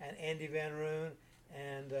and Andy Van Roon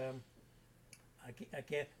and I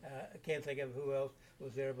can't think of who else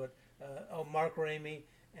was there, but Mark Ramey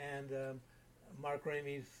and Mark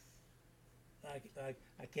Ramey's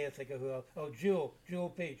I can't think of who else. Oh, Jewel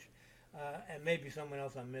Peach, and maybe someone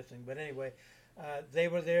else I'm missing. But anyway, they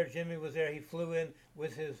were there. Jimmy was there. He flew in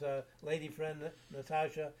with his lady friend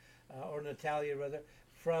Natasha, or Natalia rather,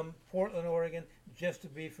 from Portland, Oregon, just to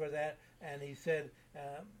be for that. And he said,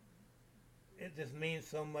 "It just means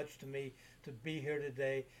so much to me to be here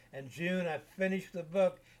today." And June, I finished the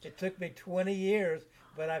book. It took me 20 years,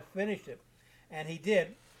 but I finished it, and he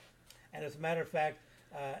did. And as a matter of fact,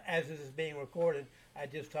 as this is being recorded, I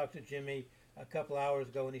just talked to Jimmy a couple hours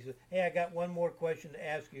ago, and he said, "Hey, I got one more question to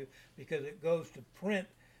ask you, because it goes to print,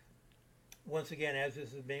 once again, as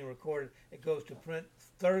this is being recorded, it goes to print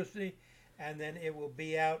Thursday, and then it will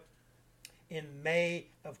be out in May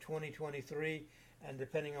of 2023, and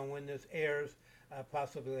depending on when this airs,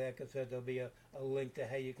 possibly, like I said, there'll be a link to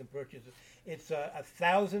how you can purchase it. It's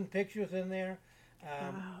 1,000 pictures in there.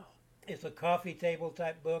 Wow. It's a coffee table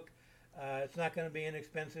type book. It's not going to be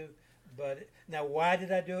inexpensive. But now, why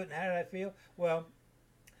did I do it and how did I feel? Well,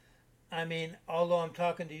 I mean, although I'm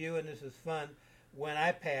talking to you and this is fun, when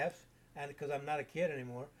I pass, and because I'm not a kid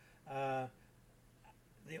anymore, the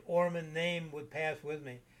Ormond name would pass with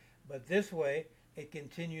me. But this way, it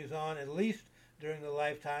continues on at least during the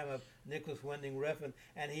lifetime of Nicholas Winding Refn,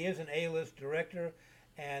 and he is an A-list director,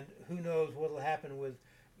 and who knows what will happen with,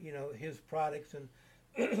 his products and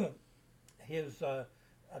his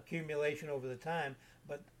accumulation over the time,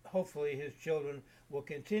 but hopefully his children will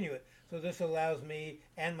continue it. So this allows me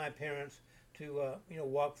and my parents to,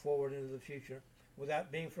 walk forward into the future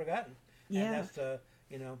without being forgotten. Yeah. And that's,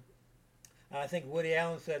 I think Woody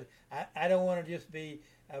Allen said, I don't want to just be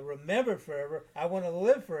remembered forever. I want to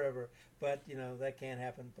live forever. But, that can't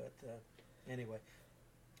happen. But anyway,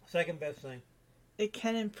 second best thing. It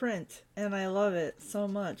can in print, and I love it so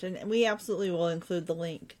much. And we absolutely will include the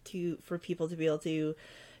link for people to be able to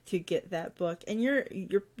get that book. And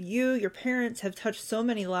your parents have touched so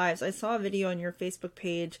many lives. I saw a video on your Facebook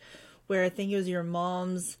page where I think it was your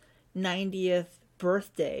mom's 90th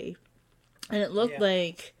birthday, and it looked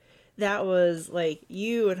like that was like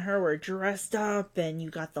you and her were dressed up and you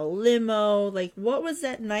got the limo. Like, what was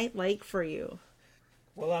that night like for you?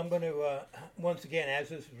 Well, I'm going to, once again, as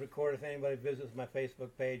this is recorded, if anybody visits my Facebook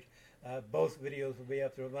page, both videos will be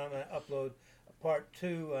up there. But I'm going to upload part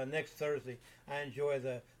 2 next Thursday. I enjoy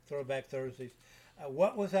the Throwback Thursdays.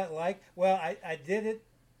 What was that like? Well, I did it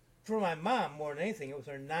for my mom more than anything. It was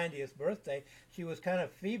her 90th birthday. She was kind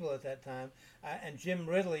of feeble at that time. And Jim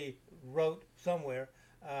Ridley wrote somewhere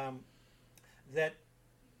that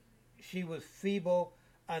she was feeble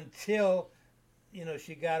until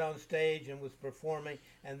she got on stage and was performing,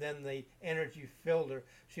 and then the energy filled her.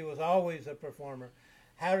 She was always a performer.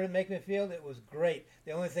 How did it make me feel? It was great.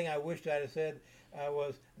 The only thing I wished I'd have said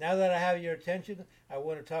was, now that I have your attention, I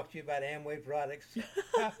want to talk to you about Amway products.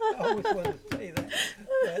 I always wanted to say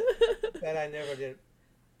that, but I never did.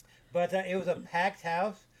 But it was a packed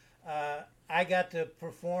house. I got to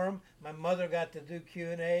perform. My mother got to do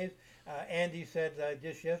Q&As. Andy said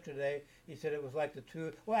just yesterday, he said it was like the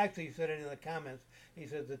two, well, actually he said it in the comments. He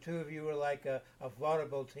said the two of you were like a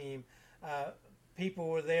vaudeville team. People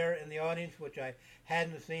were there in the audience, which I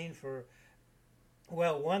hadn't seen for,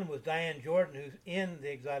 well, one was Diane Jordan, who's in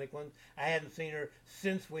The Exotic Ones. I hadn't seen her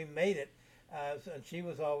since we made it. and she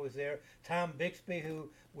was always there. Tom Bixby, who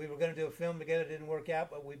we were going to do a film together, didn't work out,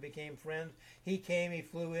 but we became friends. He came. He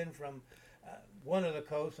flew in from one of the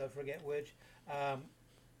coasts, I forget which.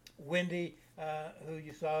 Wendy, who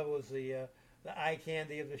you saw was the eye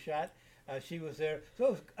candy of the shot. She was there. So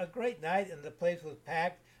it was a great night, and the place was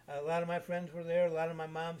packed. A lot of my friends were there. A lot of my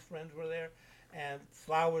mom's friends were there, and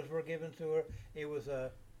flowers were given to her. It was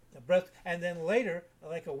a breath. And then later,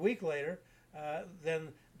 like a week later, then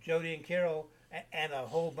Jody and Carol and a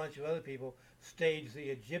whole bunch of other people staged the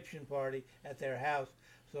Egyptian party at their house.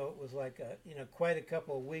 So it was like quite a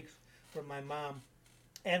couple of weeks for my mom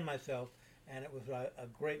and myself, and it was a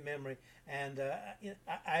great memory. And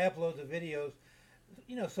I upload the videos,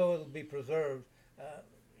 so it'll be preserved,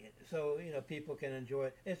 so people can enjoy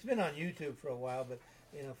it. It's been on YouTube for a while, but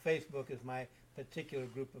Facebook is my particular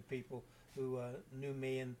group of people who knew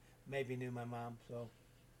me and maybe knew my mom. So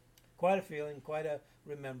quite a feeling, quite a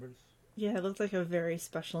remembrance. Yeah, it looked like a very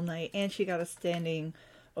special night, and she got a standing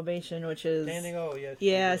ovation, which is standing O. Yes.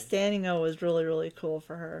 Yeah, standing O was really, really cool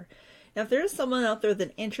for her. Now, if there's someone out there with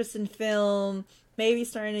an interest in film, maybe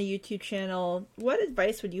starting a YouTube channel, what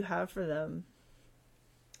advice would you have for them?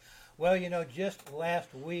 Well, just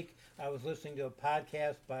last week I was listening to a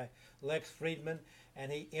podcast by Lex Friedman,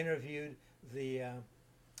 and he interviewed the,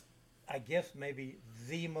 I guess maybe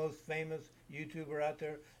the most famous YouTuber out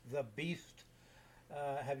there, The Beast.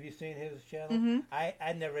 Have you seen his channel? Mm-hmm.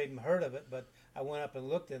 I'd never even heard of it, but I went up and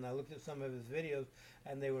looked, and I looked at some of his videos,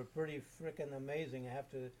 and they were pretty freaking amazing. I have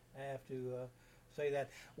to say that.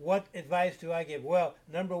 What advice do I give? Well,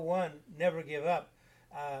 number one, never give up.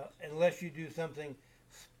 Unless you do something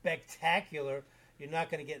spectacular, you're not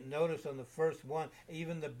going to get noticed on the first one.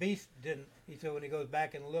 Even the Beast didn't. He said when he goes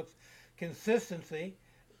back and looks, consistency,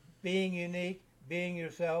 being unique, being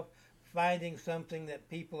yourself, finding something that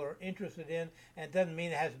people are interested in, and it doesn't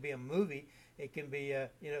mean it has to be a movie. It can be,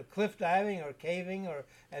 cliff diving or caving, or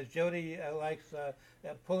as Jody likes,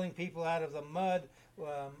 pulling people out of the mud.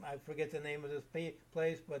 I forget the name of this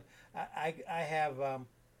place, but I have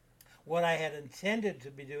what I had intended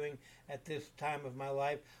to be doing at this time of my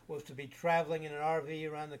life was to be traveling in an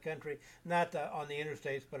RV around the country, not on the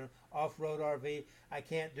interstates, but an off-road RV. I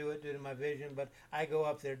can't do it due to my vision, but I go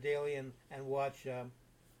up there daily and watch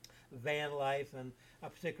van life, and a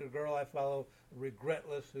particular girl I follow,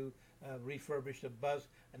 Regretless, who refurbished a bus,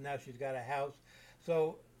 and now she's got a house.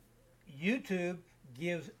 So YouTube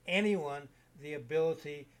gives anyone the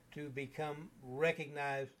ability to become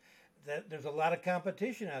recognized. That there's a lot of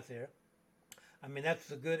competition out there. I mean, that's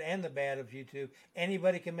the good and the bad of YouTube.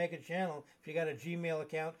 Anybody can make a channel. If you got a Gmail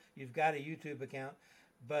account, you've got a YouTube account.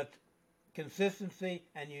 But consistency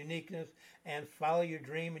and uniqueness, and follow your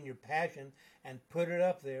dream and your passion and put it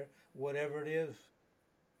up there, whatever it is.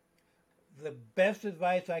 The best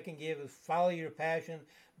advice I can give is follow your passion,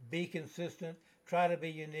 be consistent, try to be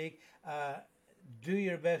unique, do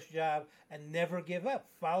your best job, and never give up.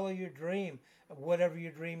 Follow your dream, whatever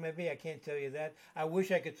your dream may be. I can't tell you that. I wish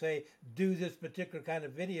I could say, do this particular kind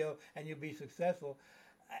of video and you'll be successful.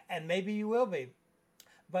 And maybe you will be.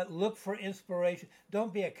 But look for inspiration.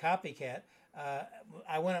 Don't be a copycat.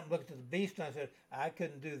 I went up and looked at the Beast and I said, I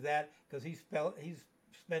couldn't do that because he's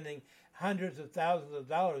spending hundreds of thousands of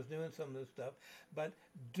dollars doing some of this stuff. But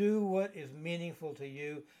do what is meaningful to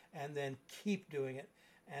you, and then keep doing it.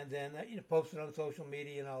 And then post it on social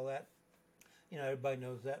media and all that. Everybody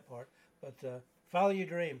knows that part. But follow your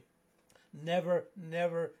dream. Never,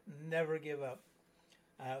 never, never give up.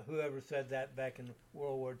 Whoever said that back in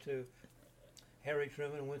World War II? Harry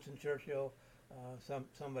Truman, Winston Churchill,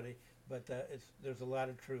 somebody. But there's a lot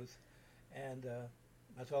of truth, and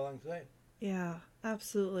that's all I can say. Yeah,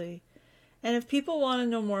 absolutely. And if people want to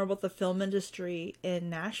know more about the film industry in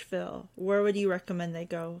Nashville, where would you recommend they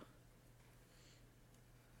go?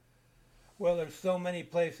 Well, there's so many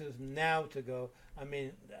places now to go. I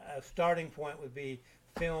mean, a starting point would be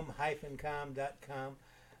film-com.com.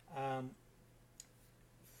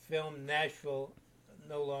 Film Nashville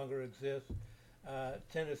no longer exists.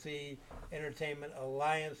 Tennessee Entertainment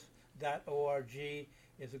Alliance.org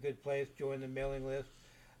is a good place. Join the mailing list.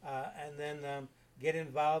 And then get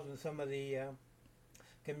involved in some of the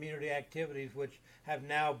community activities which have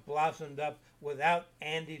now blossomed up without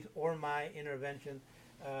Andy's or my intervention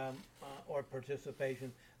or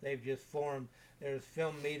participation. They've just formed. There's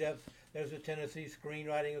film meetups. There's a Tennessee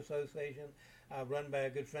Screenwriting Association run by a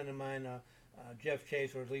good friend of mine, Jeff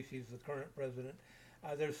Chase, or at least he's the current president.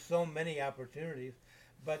 There's so many opportunities.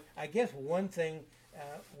 But I guess one thing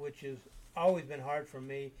which has always been hard for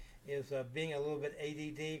me is being a little bit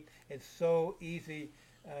ADD. It's so easy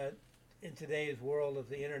in today's world of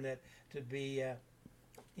the internet to be,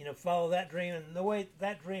 follow that dream, and no, wait,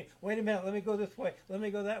 that dream, wait a minute, let me go this way, let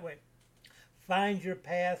me go that way. Find your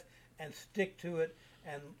path and stick to it,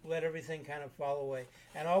 and let everything kind of fall away.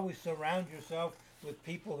 And always surround yourself with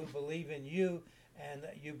people who believe in you and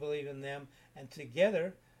you believe in them. And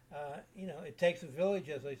together, it takes a village,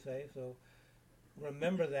 as they say. So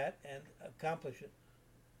remember that and accomplish it.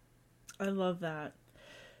 I love that.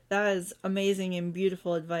 That is amazing and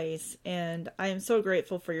beautiful advice. And I am so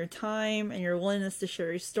grateful for your time and your willingness to share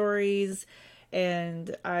your stories.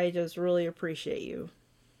 And I just really appreciate you.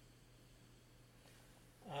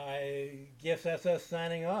 I guess that's us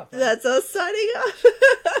signing off. Huh? That's us signing off.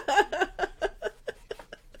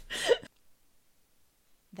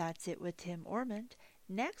 That's it with Tim Ormond.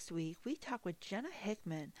 Next week, we talk with Jenna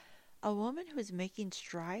Hickman, a woman who is making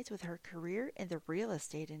strides with her career in the real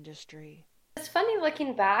estate industry. It's funny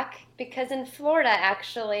looking back because in Florida,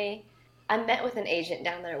 actually, I met with an agent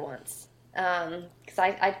down there once. Because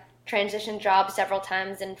I transitioned jobs several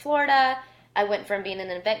times in Florida. I went from being an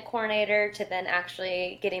event coordinator to then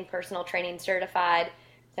actually getting personal training certified.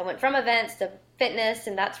 So I went from events to fitness,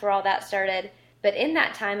 and that's where all that started. But in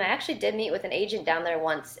that time, I actually did meet with an agent down there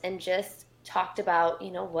once and just talked about,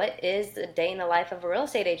 what is a day in the life of a real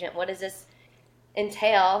estate agent? What does this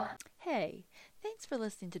entail? Hey, thanks for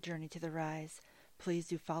listening to Journey to the Rise. Please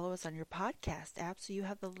do follow us on your podcast app so you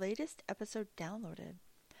have the latest episode downloaded.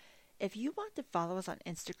 If you want to follow us on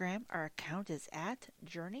Instagram, our account is at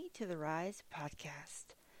Journey to the Rise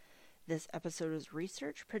Podcast. This episode was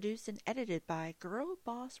researched, produced, and edited by Girl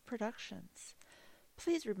Boss Productions.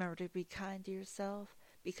 Please remember to be kind to yourself,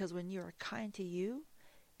 because when you are kind to you,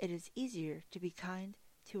 it is easier to be kind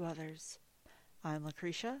to others. I'm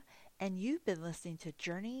Lucretia, and you've been listening to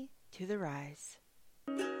Journey to the Rise.